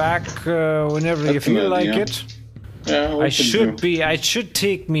come back whenever you feel like it. Yeah, I should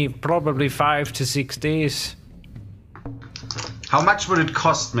take me probably 5 to 6 days. How much would it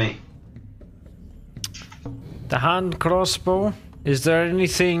cost me? The hand crossbow? Is there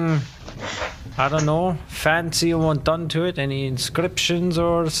anything, I don't know, fancy you want done to it? Any inscriptions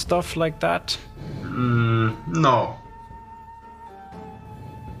or stuff like that? No.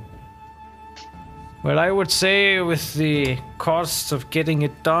 Well, I would say with the costs of getting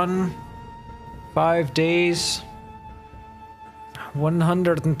it done, 5 days,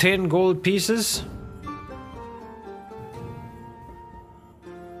 110 gold pieces.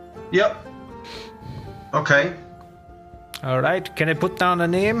 Yep. Okay. Alright, can I put down a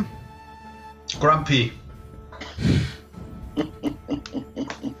name? Grumpy.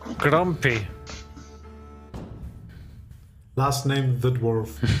 Grumpy. Last name the dwarf.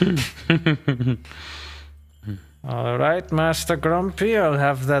 Alright, Master Grumpy, I'll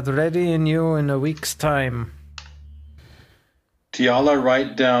have that ready in you in a week's time. Tiala,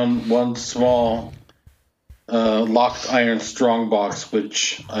 write down one small locked iron strongbox,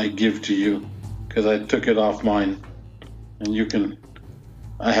 which I give to you, because I took it off mine. And you can...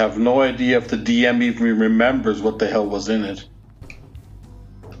 I have no idea if the DM even remembers what the hell was in it.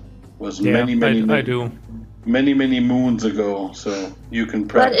 It was many moons ago, so you can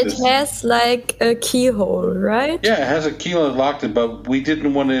practice. But it has like a keyhole, right? Yeah, it has a keyhole that locked it, but we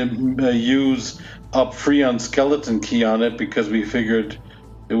didn't want to use up Freon's skeleton key on it because we figured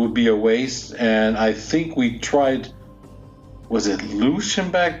it would be a waste. And I think we tried, was it Lucian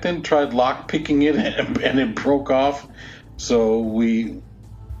back then? Tried lock picking it and it broke off. So we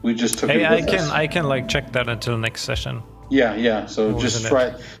just took it with us. I can like check that until next session. Yeah. So just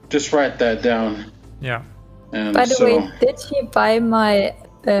write that down. Yeah. And by the way, did he buy my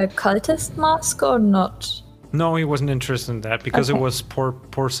cultist mask or not? No, he wasn't interested in that because it was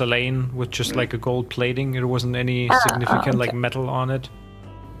porcelain with just like a gold plating. It wasn't any significant like metal on it.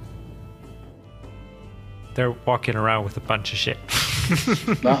 They're walking around with a bunch of shit.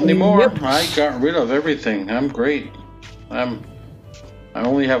 Not anymore. Yep. I got rid of everything. I'm great. I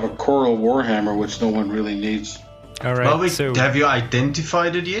only have a coral warhammer, which no one really needs. All right. Well, so have you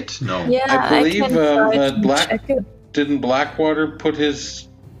identified it yet? No. Yeah, I believe didn't Blackwater put his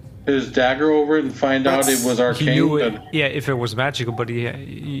dagger over it and find out it was arcane? Yeah, if it was magical, but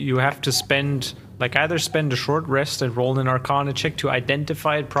you have to spend either spend a short rest and roll an Arcana check to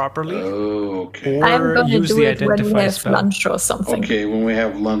identify it properly. Oh, okay. Or I'm gonna use do the it when we have spell. lunch or something. Okay, when we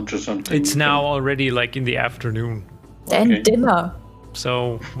have lunch or something. It's now already like in the afternoon. And dinner.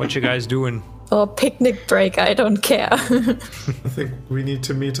 So what you guys doing? Or picnic break, I don't care. I think we need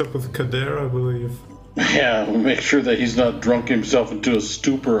to meet up with Kader, I believe. Yeah, we'll make sure that he's not drunk himself into a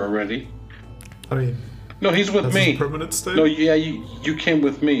stupor already. I mean... No, he's with me. His permanent state? No, yeah, you came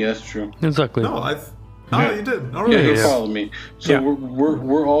with me, that's true. Exactly. No, you did. All right. Yeah, you followed me. So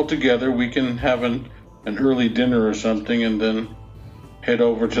we're all together. We can have an early dinner or something and then head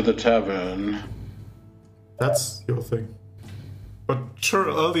over to the tavern. That's your thing. But sure,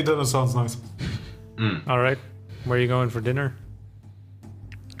 early dinner sounds nice. All right. Where are you going for dinner?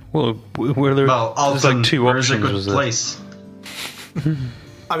 Well, there's like two options. Where's a good place?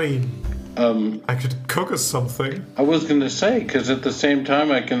 I mean, I could cook us something. I was going to say, because at the same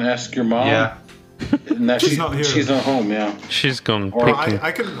time, I can ask your mom. Yeah. She's not here. She's not home, yeah. She's gone Or picking.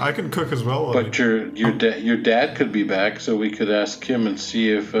 I can cook as well. But your dad could be back, so we could ask him and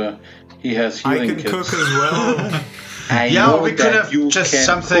see if he has healing kits. I can cook as well. Yeah, we could have just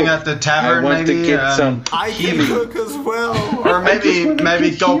something at the tavern, maybe. I can cook as well. Or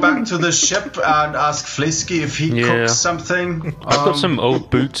maybe go back to the ship and ask Flisky if he cooks something. I've got some old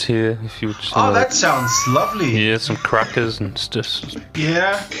boots here. If you just that sounds lovely. Yeah, some crackers and stuff.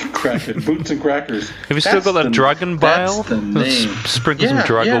 Yeah, crackers, boots and crackers. Have you still got that dragon bile? That's the name. Sprinkle some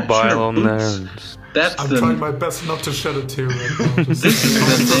dragon bile on there. I'm trying my best not to shed a tear right now. This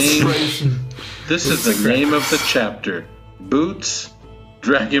is the name. This is the name of the chapter: Boots,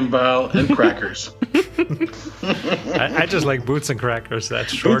 Dragon Bile, and Crackers. I just like boots and crackers.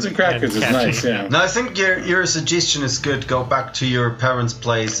 That's short. Boots and Crackers is nice. Yeah. No, I think your suggestion is good. Go back to your parents'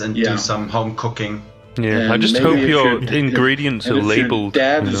 place and do some home cooking. Yeah, And I just maybe hope if your ingredients are if labeled. Your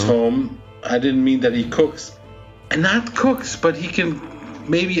dad is home. I didn't mean that he cooks, and not cooks, but he can.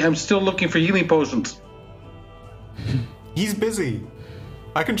 Maybe I'm still looking for healing potions. He's busy.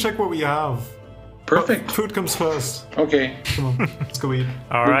 I can check what we have. Perfect. But food comes first. Okay. Come on, let's go eat.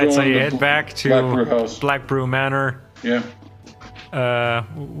 All right, so you head back to Black Brew House. Black Brew Manor. Yeah.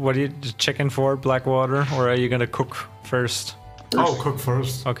 What are you checking for, Blackwater, or are you gonna cook first? Oh, cook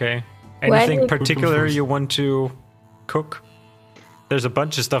first. Okay. Where Anything do- particular you want to cook? There's a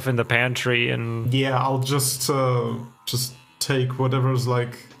bunch of stuff in the pantry, and Yeah, I'll just take whatever's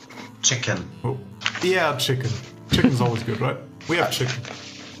like. Chicken. Oh, yeah, chicken. Chicken's always good, right? We have chicken.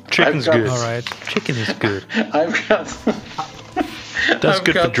 Chicken's I've got- good. all right. Chicken is good. I've got. That's I've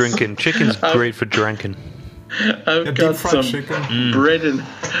good for got drinking. Chicken's great for drinking. I've Yeah, got deep fried some chicken.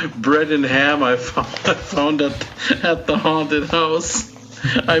 bread and ham I found at the haunted house.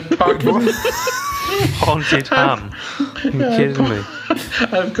 I pocketed. Haunted ham. You kidding me?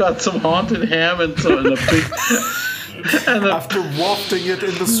 I've got some haunted ham and a big. After wafting it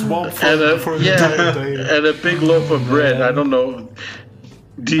in the swamp for an yeah, entire day. and a big loaf of bread. I don't know.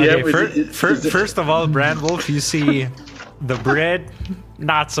 Do you Okay, ever? first of all, Brandwolf, you see the bread,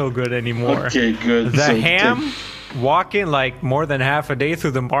 not so good anymore. Okay, good. The So ham, walking like more than half a day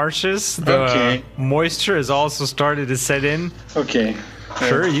through the marshes, the Okay. moisture has also started to set in. Okay.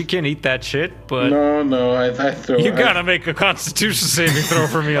 Sure, you can eat that shit, but No, I throw. you gotta make a Constitution saving throw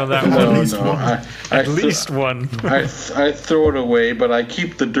for me on that one. At least one. I throw it away, but I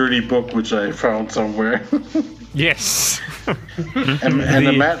keep the dirty book which I found somewhere. Yes. and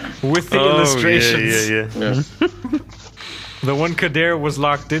the mat. With the Oh, illustrations. yeah. Yes. The one Kader was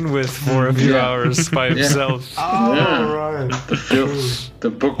locked in with for a few hours by himself. Oh, Yeah. right. The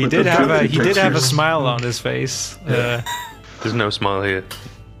book. He with did the have a dirty he did have a pictures. smile on his face. There's no smile here.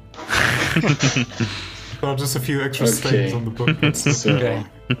 Well, just a few extra Okay. stains on the book. That's So, Okay.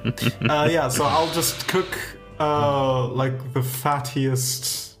 yeah, so I'll just cook like the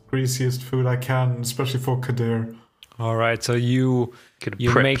fattiest, greasiest food I can, especially for Kadir. All right, so you Get it you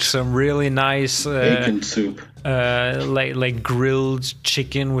prepped. make some really nice bacon soup. like grilled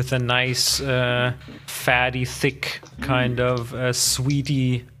chicken with a nice fatty, thick kind of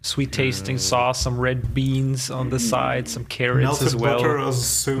sweet tasting sauce, some red beans on the side, some carrots Melted as well. butter as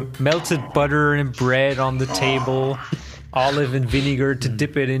soup. Melted butter and bread on the table, olive and vinegar to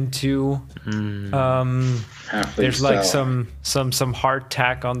dip it into. Halfling There's like style. some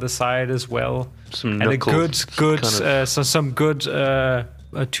hardtack on the side as well, Some and a knuckles. good kind of- some good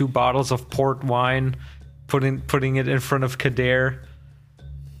 2 bottles of port wine. Putting it in front of Kader.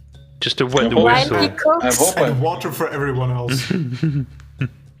 just to wet the Why While whistle. he I cooks, hope And water for everyone else.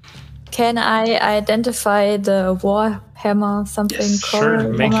 can I identify the Warhammer something Yes, called?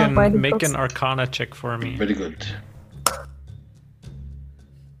 Sure, make Warhammer while he make cooks? an Arcana check for me. Very good.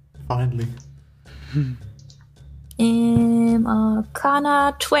 Finally.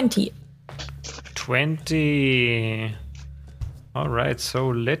 Arcana 20. 20. All right, so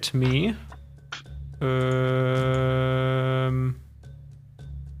let me.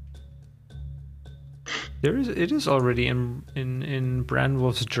 It is already in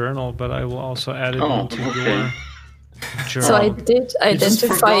Brandwolf's journal, but I will also add it Oh, into okay. your journal. So I did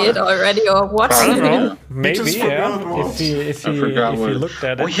identify forgot. it already, or what? I don't know. Yeah. Maybe, just yeah. forgot what. If I forgot you what. looked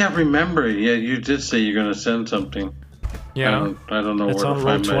at it, Oh yeah, remember? Yeah, you did say you're gonna send something. yeah, I don't know it's where on to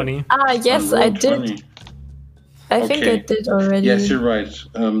roll find that. 20. Ah, yes, On I roll did. 20. I think I Okay. did already. Yes, you're right.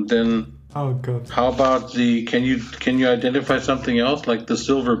 Then Oh god. how about the? Can you identify something else like the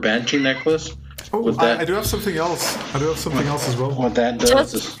silver banshee necklace? Oh, With that- I do have something else. I do have something else as well. What that does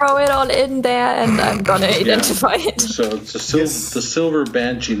Just is throw it all in there and I'm gonna identify it. so it's Yes. the silver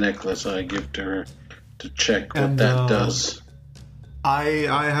banshee necklace I give to her to check what And, that does. I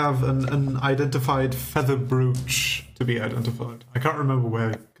have an identified feather brooch to be identified. I can't remember where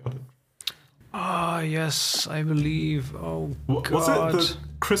I got it. Ah, yes, I believe. Oh Was God. it the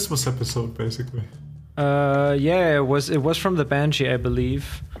Christmas episode, basically? Yeah, it was from the Banshee, I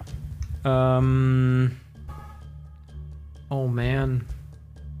believe. Oh man,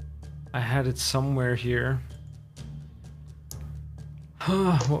 I had it somewhere here.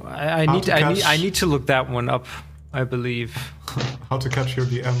 I need to look that one up, I believe. How to catch your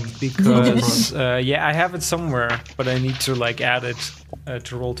DM. Because yeah, I have it somewhere, but I need to like add it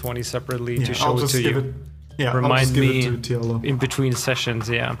to Roll20 separately to show it to you. Remind me in between sessions.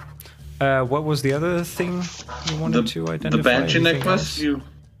 Yeah. What was the other thing you wanted to identify? The Banshee necklace.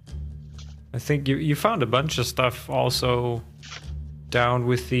 I think you found a bunch of stuff also down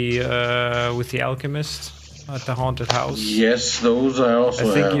with the alchemist at the haunted house. Yes, those I also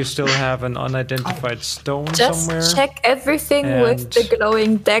have. I think you still have an unidentified stone somewhere. Just check everything with the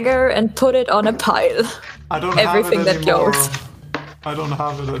glowing dagger and put it on a pile. I don't everything have it that anymore. glows. I don't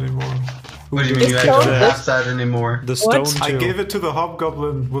have it anymore. What do you mean you don't have that anymore? The stone What? I gave it to the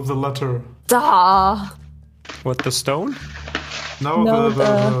hobgoblin with the letter. Duh. What, the stone? No,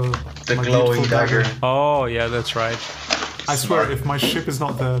 the glowing dagger. Oh, yeah, that's right. I swear, if my ship is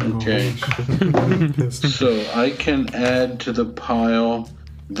not there anymore. Okay. So I can add to the pile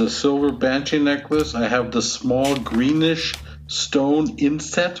the silver Banshee necklace. I have the small greenish stone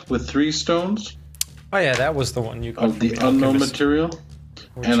inset with 3 stones. Oh yeah, that was the one you got of the unknown material.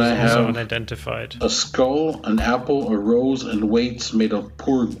 And I have unidentified. A skull, an apple, a rose, and weights made of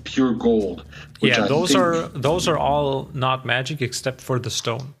pure gold. Yeah, those are all not magic except for the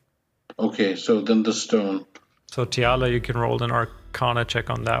stone. Okay, so then the stone. So Tiala, you can roll an Arcana check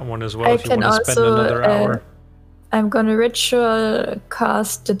on that one as well if you want to spend another hour. I'm gonna ritual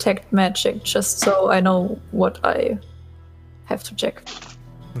cast detect magic just so I know what I have to check.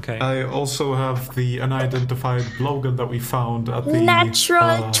 Okay. I also have the unidentified blowgun that we found at the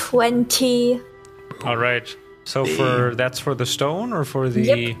natural 20. All right. So that's for the stone or for the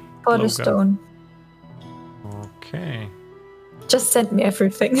Yep, for the stone. Okay. Just send me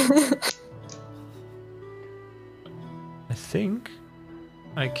everything. I think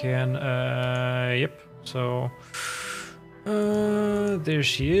I can. Yep. So there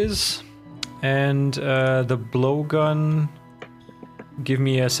she is, and the blowgun. Give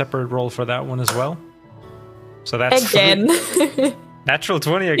me a separate roll for that one as well. So that's again. Natural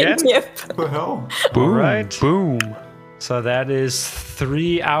 20 again? Yep. What the hell? Boom. All right. Boom. So that is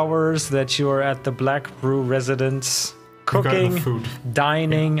 3 hours that you are at the Black Brew residence, cooking,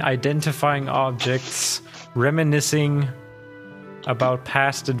 dining, identifying objects, reminiscing about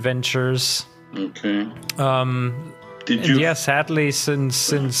past adventures. Okay. Yeah, sadly,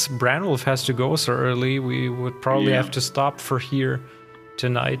 since Branwolf has to go so early, we would probably have to stop for here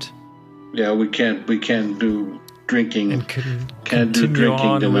tonight. Yeah, we can't do drinking. And can't do continue drinking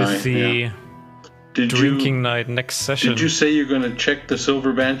on tonight. with the drinking night next session. Did you say you're going to check the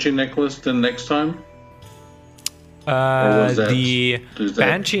silver Banshee necklace then next time? The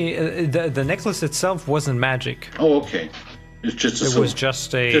Banshee, the necklace itself wasn't magic. Oh, okay. It's just it was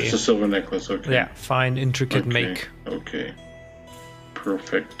just a silver necklace. Okay. Yeah, fine, intricate make. Okay.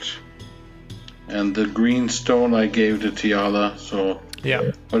 Perfect. And the green stone I gave to Tiala, so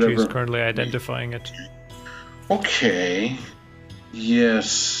yeah, whatever. She's currently identifying it. Okay.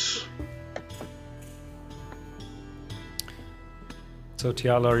 Yes. So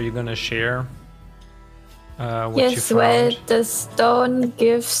Tiala, are you gonna share what yes, you found? well, the stone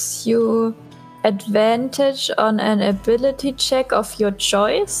gives you advantage on an ability check of your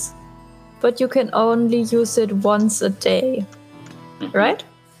choice, but you can only use it once a day. Right?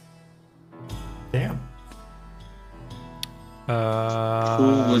 Damn.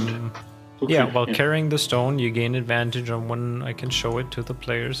 Carrying the stone, you gain advantage on when I can show it to the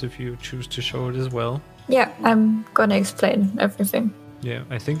players if you choose to show it as well. Yeah, I'm gonna explain everything. Yeah,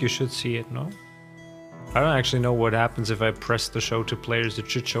 I think you should see it, no? I don't actually know what happens if I press the show to players.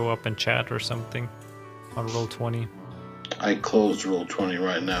 It should show up in chat or something on Roll20. I closed Roll20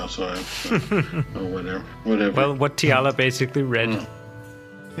 right now, so whatever. Well, what Tiala basically read.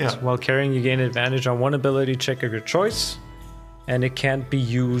 Yeah. So while carrying, you gain advantage on one ability check of your choice, and it can't be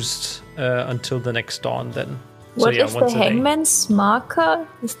used until the next dawn then. What is the hangman's marker?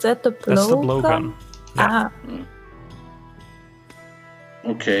 Is that the blowgun? That's the blowgun. Yeah. Ah.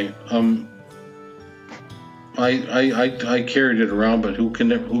 Okay. I carried it around, but who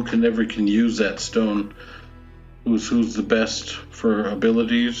can use that stone? Who's the best for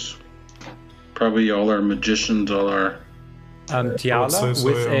abilities? Probably all our magicians, all our.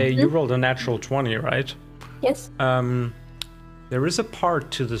 Tiala, you rolled a natural 20, right? Yes. There is a part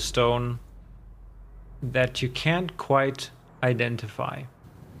to the stone that you can't quite identify.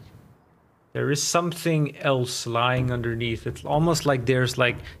 There is something else lying underneath. It's almost like there's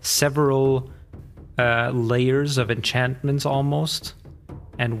like several layers of enchantments almost.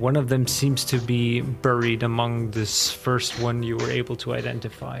 And one of them seems to be buried among this first one you were able to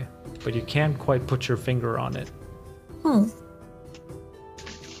identify. But you can't quite put your finger on it.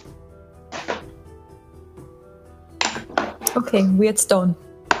 Okay, weird stone.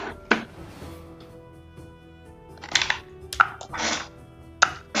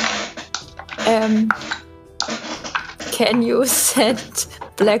 Can you send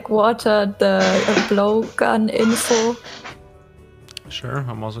Blackwater the blowgun info? Sure,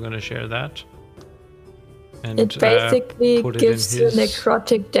 I'm also going to share that. And, it basically put it gives in you his...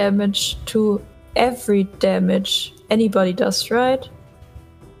 necrotic damage to every damage anybody does, right?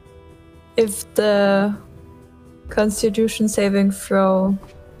 If the Constitution saving throw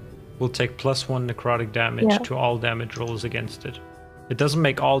will take +1 necrotic damage to all damage rolls against it. It doesn't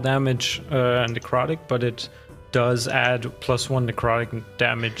make all damage necrotic, but it does add +1 necrotic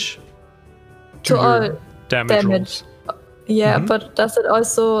damage to all your damage rolls. Yeah, but does it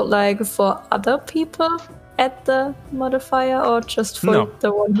also like for other people add the modifier, or just for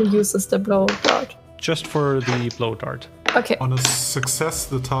the one who uses the blow dart? Just for the blow dart. Okay. On a success,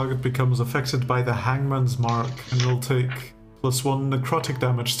 the target becomes affected by the Hangman's Mark and will take +1 necrotic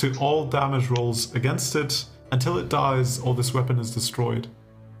damage to all damage rolls against it until it dies or this weapon is destroyed.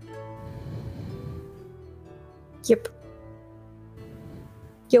 Yep.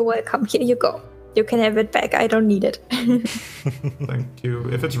 You're welcome. Here you go. You can have it back. I don't need it. Thank you.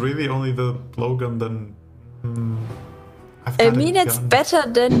 If it's really only the blowgun, then I mean, it's better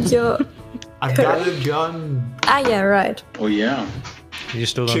than your... I've got a gun. Ah, yeah, right. Oh, yeah. You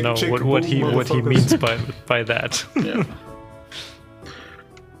still don't know what he means by that. Yeah.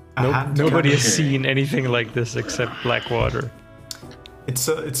 Nobody has seen anything like this except Blackwater. It's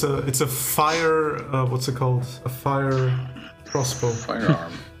a fire. What's it called? A fire crossbow.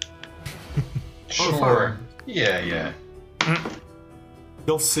 Firearm. Sure. Yeah.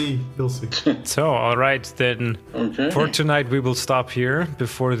 You'll see. So, all right then. Okay. For tonight, we will stop here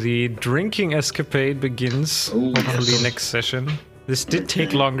before the drinking escapade begins. Hopefully next session. This did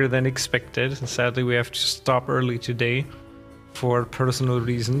take longer than expected. Sadly, we have to stop early today for personal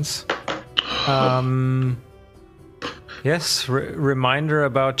reasons. Yes, reminder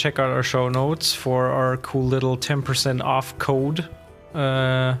about check out our show notes for our cool little 10% off code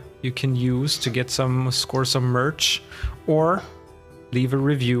you can use to score some merch, or leave a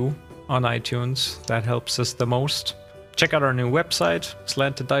review on iTunes. That helps us the most. Check out our new website,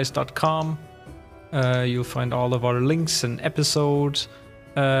 slanteddice.com. You'll find all of our links and episodes,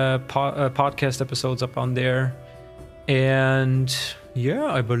 podcast episodes up on there. And yeah,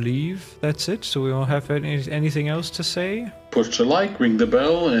 I believe that's it. So we don't have anything else to say. Push the like, ring the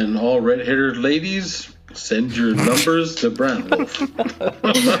bell, and all red-haired ladies, send your numbers to Brandwolf.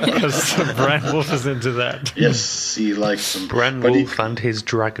 Because Brandwolf is into that. Yes, he likes them. Brandwolf and his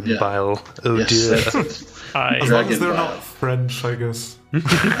dragon bile. Oh yes, dear. As long as they're not French, I guess.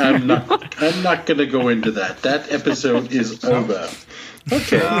 I'm not going to go into that. That episode is over.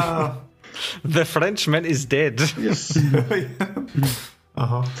 Okay. The Frenchman is dead. Yes.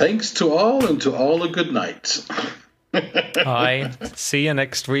 Thanks to all, and to all a good night. Bye. See you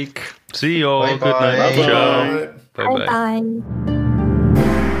next week. See you all. Bye-bye. Good night. Ciao. Bye-bye. Bye.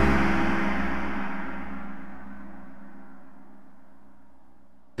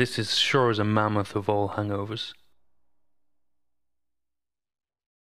 This is sure as a mammoth of all hangovers.